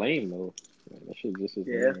 That shit lame though. That shit just is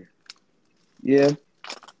Yeah. lame. Yeah.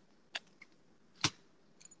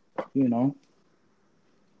 You know.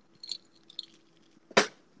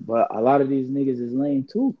 But a lot of these niggas is lame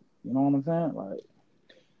too. You know what I'm saying? Like,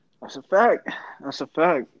 That's a fact. That's a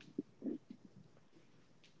fact.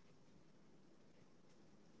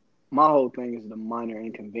 My whole thing is the minor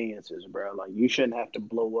inconveniences, bro. Like, you shouldn't have to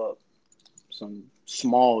blow up some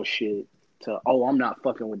small shit to, I'm not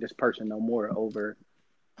fucking with this person no more over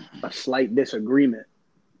a slight disagreement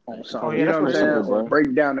on something. Oh, yeah, You know that's what I'm what it saying? is, Or bro.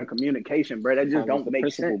 break down the communication, bro. That just Talking about don't the make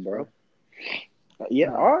principle, sense, bro. bro.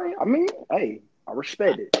 Yeah, all right. I mean, hey, I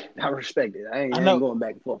respect it. I respect it. I I ain't know, going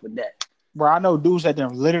back and forth with that. bro. I know dudes that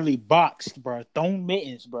them literally boxed, bro, thrown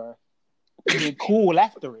mittens, bro, and then cool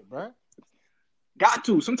after it, bro. Got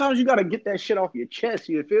to. Sometimes you gotta get that shit off your chest.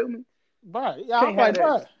 You feel me? Bro, yeah, Can't I'm have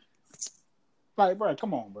like, that. bro,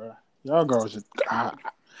 come on, bro. Y'all girls,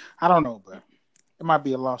 I don't know, bro. It might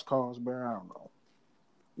be a lost cause, bro. I don't know.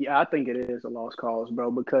 Yeah, I think it is a lost cause, bro,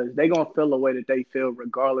 because they gonna feel the way that they feel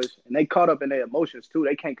regardless, and they caught up in their emotions too.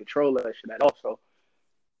 They can't control that shit at all. So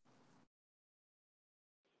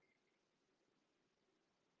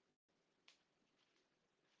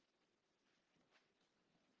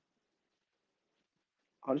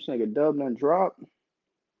oh, this nigga Dub done dropped.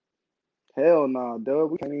 Hell nah,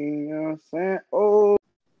 Dub. We can't even, you know what I'm saying? Oh,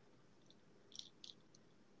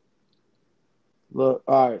 Look,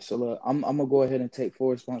 all right. So look, I'm gonna go ahead and take full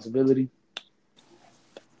responsibility.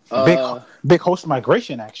 Big, Uh, big host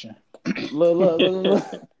migration action. look.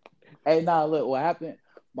 Hey, nah, look. What happened?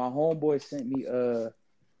 My homeboy sent me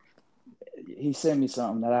he sent me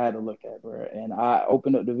something that I had to look at, bro. And I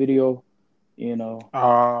opened up the video, you know,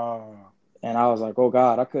 Oh, and I was like, oh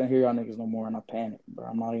God, I couldn't hear y'all niggas no more, and I panicked, bro.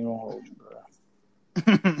 I'm not even gonna hold you, bro.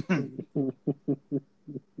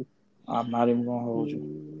 I'm not even gonna hold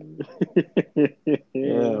you.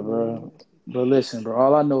 Yeah, bro. But listen, bro.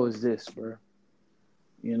 All I know is this, bro.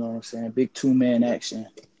 You know what I'm saying? Big 2-man action.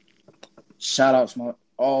 Shout outs, my.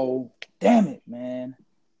 Oh, damn it, man.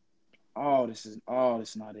 This is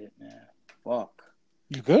not it, man. Fuck.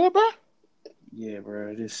 you good, bro? Yeah,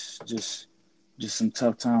 bro. This just some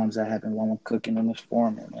tough times that happen while I'm cooking in this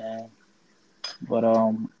foreman, man. But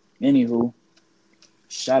anywho,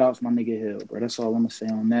 shout outs my nigga Hill, bro. That's all I'm gonna say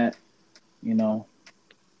on that. You know,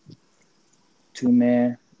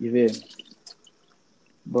 2-man, you feel me?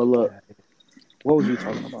 But look, what was we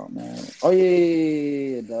talking about, man? Oh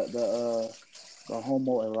yeah. The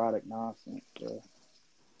homoerotic nonsense, bro.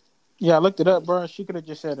 Yeah, I looked it up, bro. She could have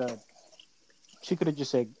just said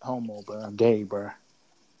homo, bro, gay, bro.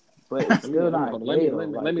 But it's still Let me not hold on. gay though. Let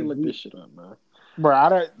Like me if look we this shit up, man. Bro, I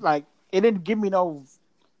don't like. It didn't give me no.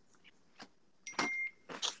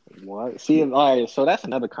 What? See, all right. So that's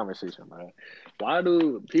another conversation, man. Why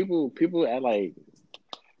do people act like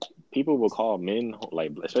people will call men,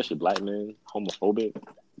 like especially black men, homophobic,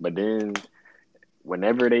 but then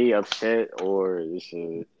whenever they upset or it's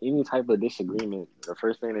any type of disagreement, the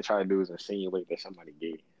first thing they try to do is insinuate that somebody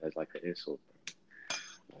gay as like an insult.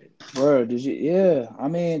 Like, bro, did you? Yeah, I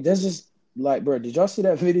mean, that's just like, bro, did y'all see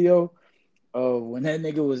that video of when that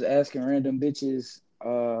nigga was asking random bitches,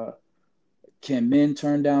 can men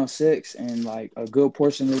turn down sex? And like a good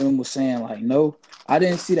portion of them was saying like no. I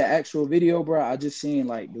didn't see the actual video, bro. I just seen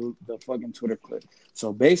like the fucking Twitter clip.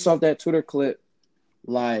 So based off that Twitter clip,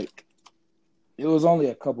 like it was only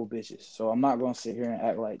a couple bitches. So I'm not gonna sit here and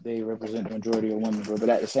act like they represent the majority of women, bro. But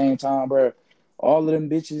at the same time, bro, all of them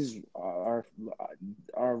bitches are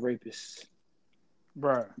rapists.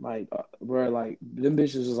 Bro, Like, bro, like them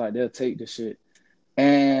bitches was like they'll take the shit.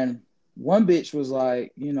 And one bitch was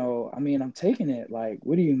like, I mean, I'm taking it. Like,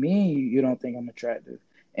 what do you mean you don't think I'm attractive?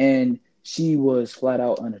 And she was flat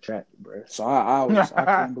out unattractive, bro. So I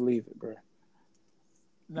couldn't believe it, bro.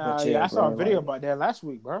 nah, But yeah, yeah, I saw a bro, video like, about that last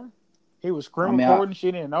week, bro. He was screen I mean, recording.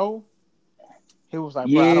 She didn't know. He was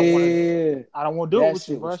like, bro, yeah, I don't want to do it that with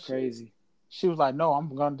you, shit bro. was crazy. She was like, no,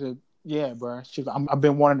 I'm going to, yeah, bro. She was, I've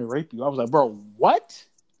been wanting to rape you. I was like, bro, what?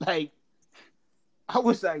 Like, I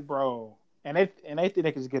was like, bro, and they think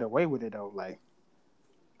they can just get away with it though, like,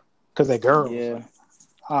 cause they girls, Yeah,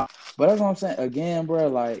 like, but that's what I'm saying. Again, bro,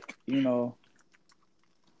 like, women.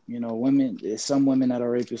 There's some women that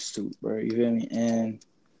are rapists too, bro. You feel me? And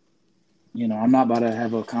I'm not about to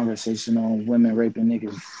have a conversation on women raping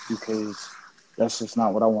niggas because that's just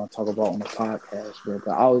not what I want to talk about on the podcast, bro.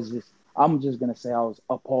 But I'm just gonna say I was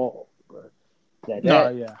appalled, bro. no,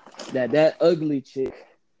 yeah. That ugly chick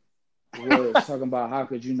was talking about how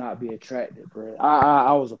could you not be attracted, bro.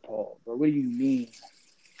 I was appalled, bro. What do you mean?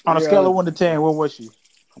 On a You're scale of 1 ugly, to 10, bro. what was she?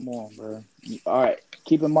 Come on, bro. All right,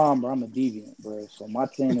 keep in mind, bro. I'm a deviant, bro. So my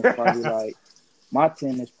 10 is probably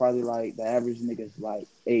like the average nigga's like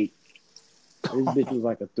 8. This bitch was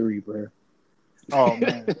like a 3, bro. Oh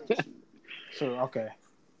man. So okay.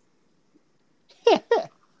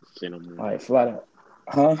 say no more. Like flat out,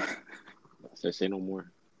 huh? Say no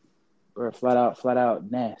more. Bro, flat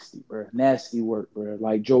out nasty, bro. Nasty work, bro.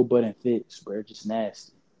 Like Joe Budden Fitz, bro. Just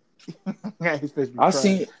nasty. His face be I trash.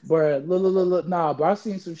 seen, bro. Look. Nah, bro. I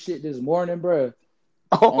seen some shit this morning, bro.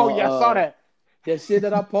 Oh On yeah, I saw that. that shit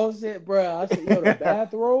that I posted, bro. I said, yo, the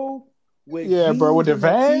bathrobe with Yeah, bro, with jeans the and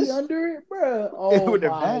the tee Vans. under it, bro. Oh With the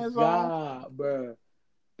my Vans on. god, bro.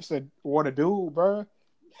 said, "What a dude, bro."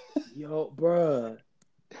 Yo, bro.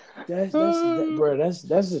 That's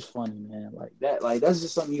just funny, man. Like that, like that's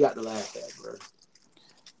just something you got to laugh at, bro.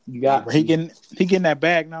 You Yeah, got but to. he getting that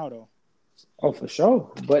bag now though. Oh, for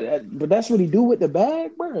sure. But that's what he do with the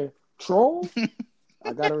bag, bro. Troll.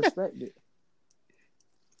 I gotta respect it.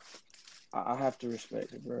 I have to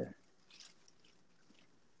respect it, bro.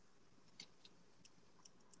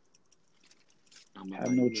 I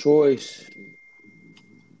have no choice.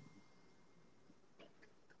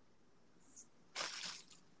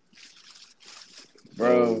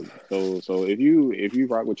 Bro. So if you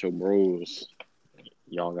rock with your bros,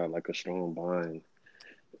 y'all got like a strong bond.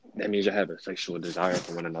 That means you have a sexual desire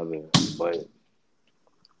for one another. But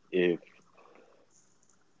if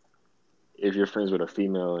you're friends with a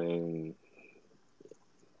female and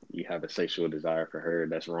you have a sexual desire for her,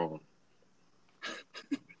 that's wrong.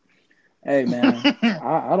 Hey man,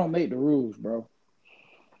 I don't make the rules, bro.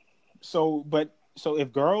 So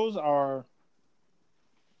if girls are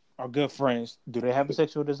good friends, do they have a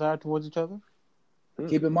sexual desire towards each other?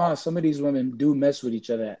 Keep in mind, some of these women do mess with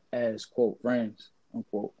each other as quote friends,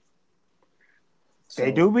 unquote. So,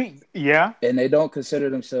 they do be, yeah. And they don't consider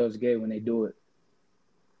themselves gay when they do it.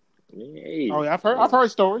 Hey, oh yeah, I've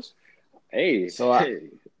heard stories. Hey, so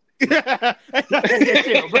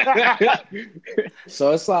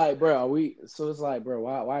so it's like, bro,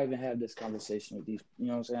 why even have this conversation with these? You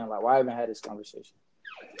know what I'm saying? Like, why even have this conversation?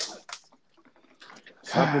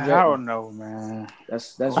 I don't know, man.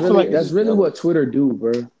 That's really what Twitter do,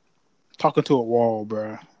 bro. Talking to a wall,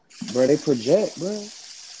 bro. Bro, they project, bro.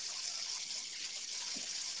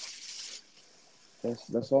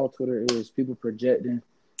 That's all Twitter is. People projecting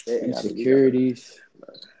their insecurities.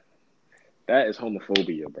 That is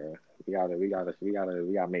homophobia, bro. We gotta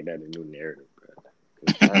make that a new narrative, bro.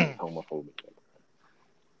 That is homophobia.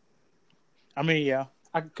 I mean, yeah,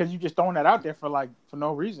 because you just throwing that out there for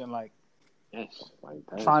no reason, like. Yes, like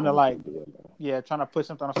trying to trying to put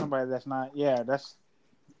something on somebody that's not. Yeah, that's.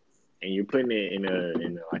 And you're putting it in a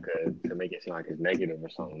to make it seem like it's negative or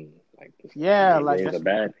something. Like it's, like it's a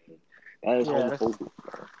bad thing. That is homophobic.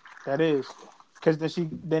 That is, because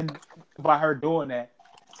then by her doing that,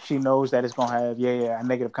 she knows that it's gonna have a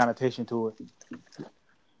negative connotation to it.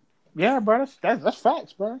 Yeah, bro, that's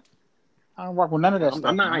facts, bro. I don't work with none of that stuff.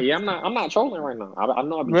 I'm not trolling right now. I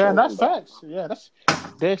know. That's facts. Yeah, that's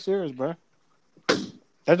dead serious, bro.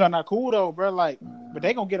 That's not cool though, bro. Like, but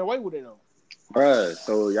they gonna get away with it though. Bruh,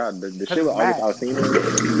 so y'all, the shit with August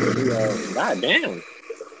Alsina, goddamn.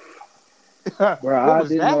 Bro, I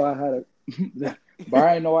didn't know I had a. Bro,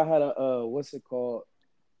 I didn't know I had a. What's it called?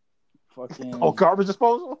 Fucking. Oh, garbage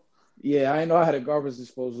disposal. Yeah, I didn't know I had a garbage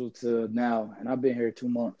disposal to now, and I've been here 2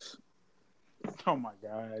 months. Oh my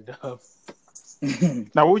god.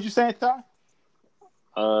 Now, what would you say, Ty?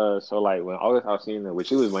 So like when August Alsina, which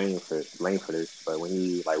he was lame for this, but when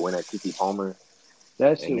he like went at Kiki Palmer,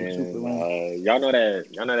 that shit was super lame. y'all know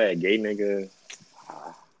that gay nigga.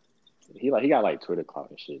 He got like Twitter clout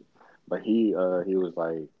and shit, but he was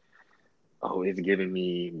like, oh, it's giving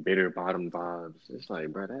me bitter bottom vibes. It's like,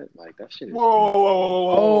 bro, that shit is. Whoa!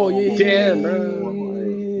 Oh yeah,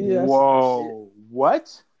 bro. Whoa!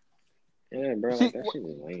 What? Yeah, bro, that shit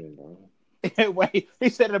is lame, bro. Wait, he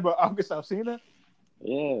said it about August Alsina?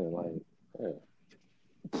 Yeah,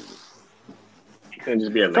 he couldn't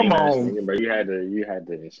just be a lame ass nigga, bro. You had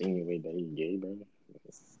to insinuate that he's gay, bro.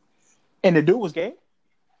 And the dude was gay?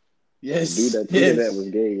 Yes. The dude that tweeted that was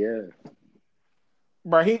gay, yeah.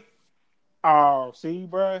 Bro, oh, see,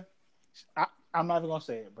 bro. I'm not even gonna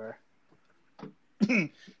say it, bro.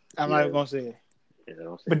 I'm not even gonna say it.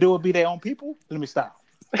 Yeah, but do it be their own people? Let me stop.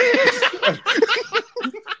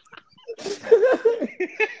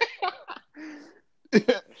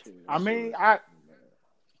 I mean, I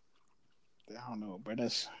don't know, but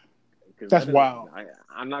that's wild.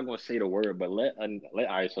 I'm not gonna say the word, but let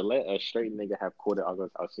a straight nigga have quoted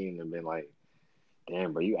August Alsina and been like,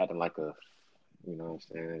 damn, bro, you acting like a, you know what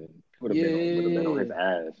I'm saying? Would have been on his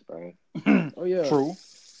ass, bro. Oh yeah, true.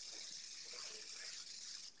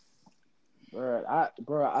 Bro, I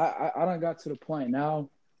done got to the point now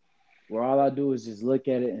where all I do is just look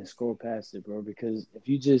at it and scroll past it, bro. Because if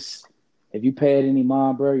you pay it any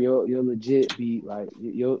mind, bro, you'll legit be like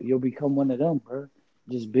you'll become one of them, bro.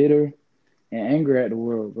 Just bitter and angry at the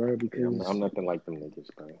world, bro. Because I'm nothing like them niggas,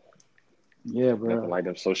 bro. Yeah, bro. Nothing like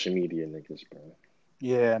them social media niggas, bro.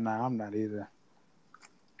 Yeah, nah, I'm not either.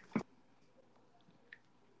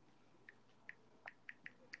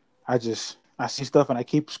 I see stuff and I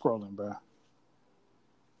keep scrolling, bro.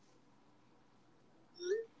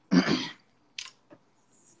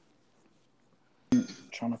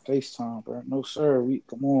 Trying to FaceTime, bro. No sir,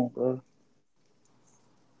 come on, bro.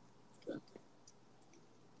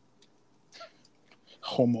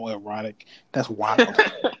 Homoerotic. That's wild.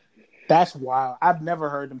 That's wild. I've never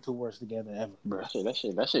heard them two words together ever, bro. That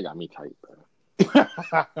shit got me tight, bro.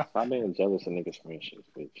 Stop being jealous of niggas' friendships,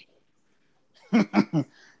 bitch.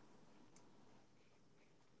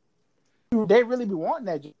 They really be wanting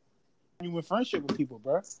that genuine friendship with people,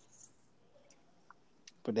 bro.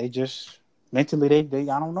 But they just mentally, they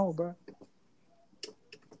I don't know, bro.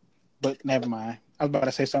 But never mind. I was about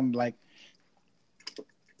to say something like,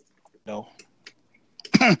 no.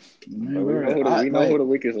 We know who the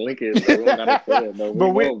weakest link is, bro. We don't gotta say it, though.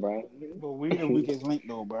 We know, bro. But we the weakest link,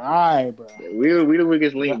 though, bro. All right, bro. We the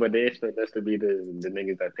weakest link, but they expect us to be the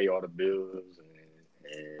niggas that pay all the bills.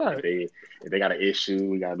 And right. if they got an issue,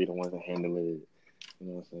 we gotta be the ones that handle it. You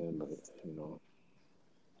know what I'm saying? But,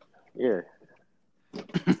 yeah.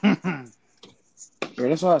 Bro,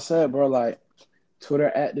 that's what I said, bro. Like,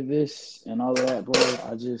 Twitter activists and all of that, bro.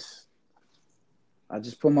 I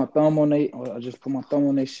just put my thumb on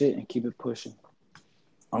their shit and keep it pushing.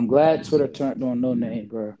 I'm glad Twitter turned on No Name,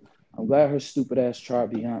 bro. I'm glad her stupid ass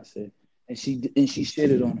tried Beyonce, and she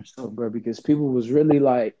shitted on herself, bro, because people was really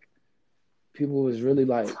like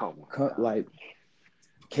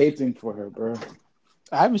caping for her, bro.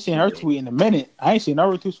 I haven't seen her tweet in a minute. I ain't seen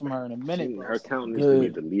no retweets from her in a minute, bro. Her account needs to be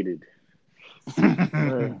deleted.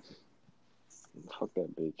 Bro. Fuck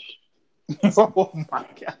that bitch. Oh my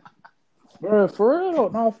god. Bro, for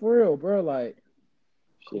real, bro. Like,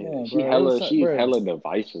 she's hella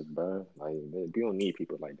divisive, bro. Like, we don't need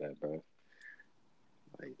people like that, bro.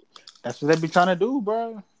 Like, that's what they be trying to do,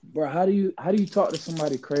 bro. Bro, how do you talk to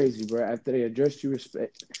somebody crazy, bro, after they addressed you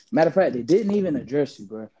respect? Matter of fact, they didn't even address you,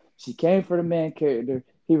 bro. She came for the man character.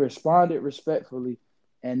 He responded respectfully,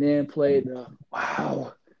 and then played the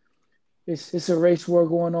wow. It's a race war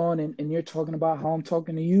going on, and you're talking about how I'm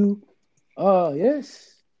talking to you. Yes.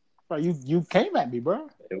 Bro, you came at me, bro.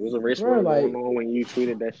 It was a race war going on when you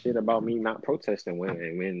tweeted that shit about me not protesting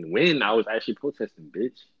when I was actually protesting,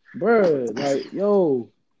 bitch. Bro, like,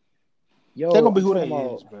 yo. They're gonna be who they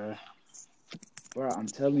is, bro. Bro, I'm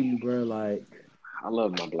telling you, bro, like, I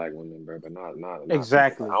love my black women, bro, but not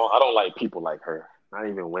exactly. I don't like people like her. Not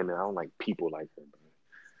even women. I don't like people like her, bro.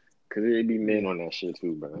 Cause it be men on that shit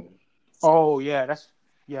too, bro. Oh yeah,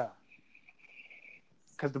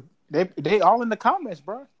 Cause they all in the comments,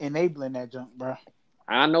 bro, enabling that junk, bro.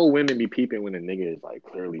 I know women be peeping when a nigga is like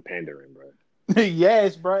clearly pandering, bro.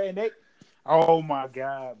 Yes, bro, and oh my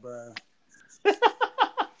god, bro.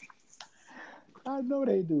 I know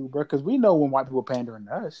they do, bro, because we know when white people pandering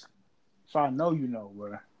to us. So I know you know,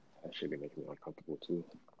 bro. That should be making me uncomfortable too.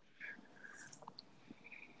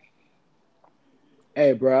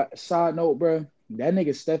 Hey, bro. Side note, bro. That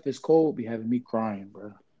nigga Steph is cold. Be having me crying,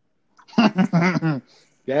 bro.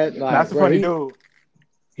 That's a funny dude.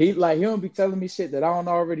 He don't be telling me shit that I don't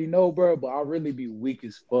already know, bro. But I really be weak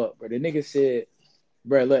as fuck, bro. The nigga said,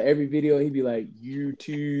 bro, look, every video he be like,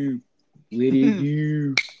 YouTube, what it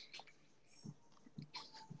do?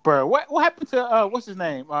 Bro, what happened to what's his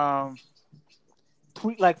name?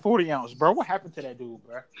 Tweet like 40 ounce, bro. What happened to that dude,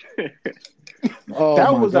 bro? Oh,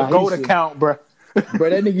 that was God. A gold account, bro. Bro,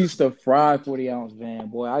 that nigga used to fry 40 ounce van,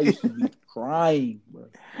 boy. I used to be crying, bro.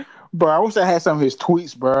 Bro, I wish I had some of his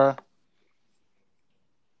tweets, bro.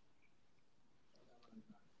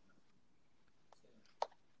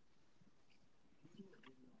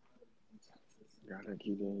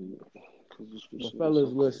 The fellas,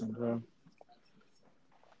 listen, bro.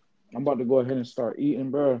 I'm about to go ahead and start eating,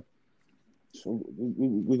 bro. So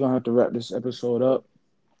we're going to have to wrap this episode up.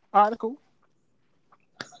 All right, cool.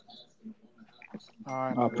 All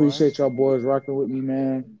right, I appreciate y'all boys rocking with me,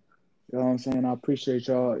 man. You know what I'm saying? I appreciate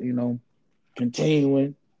y'all,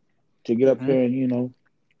 continuing to get up here and,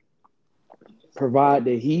 provide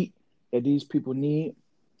the heat that these people need.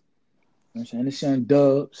 You know what I'm saying? This young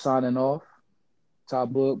Dub signing off. Top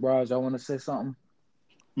Book, bros. Y'all want to say something?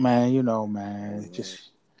 Man, man. Just...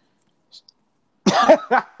 All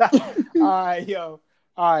right, yo.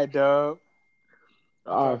 All right, Dub.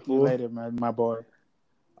 All right, talk to you later, man, my boy.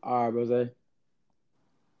 All right, Rose.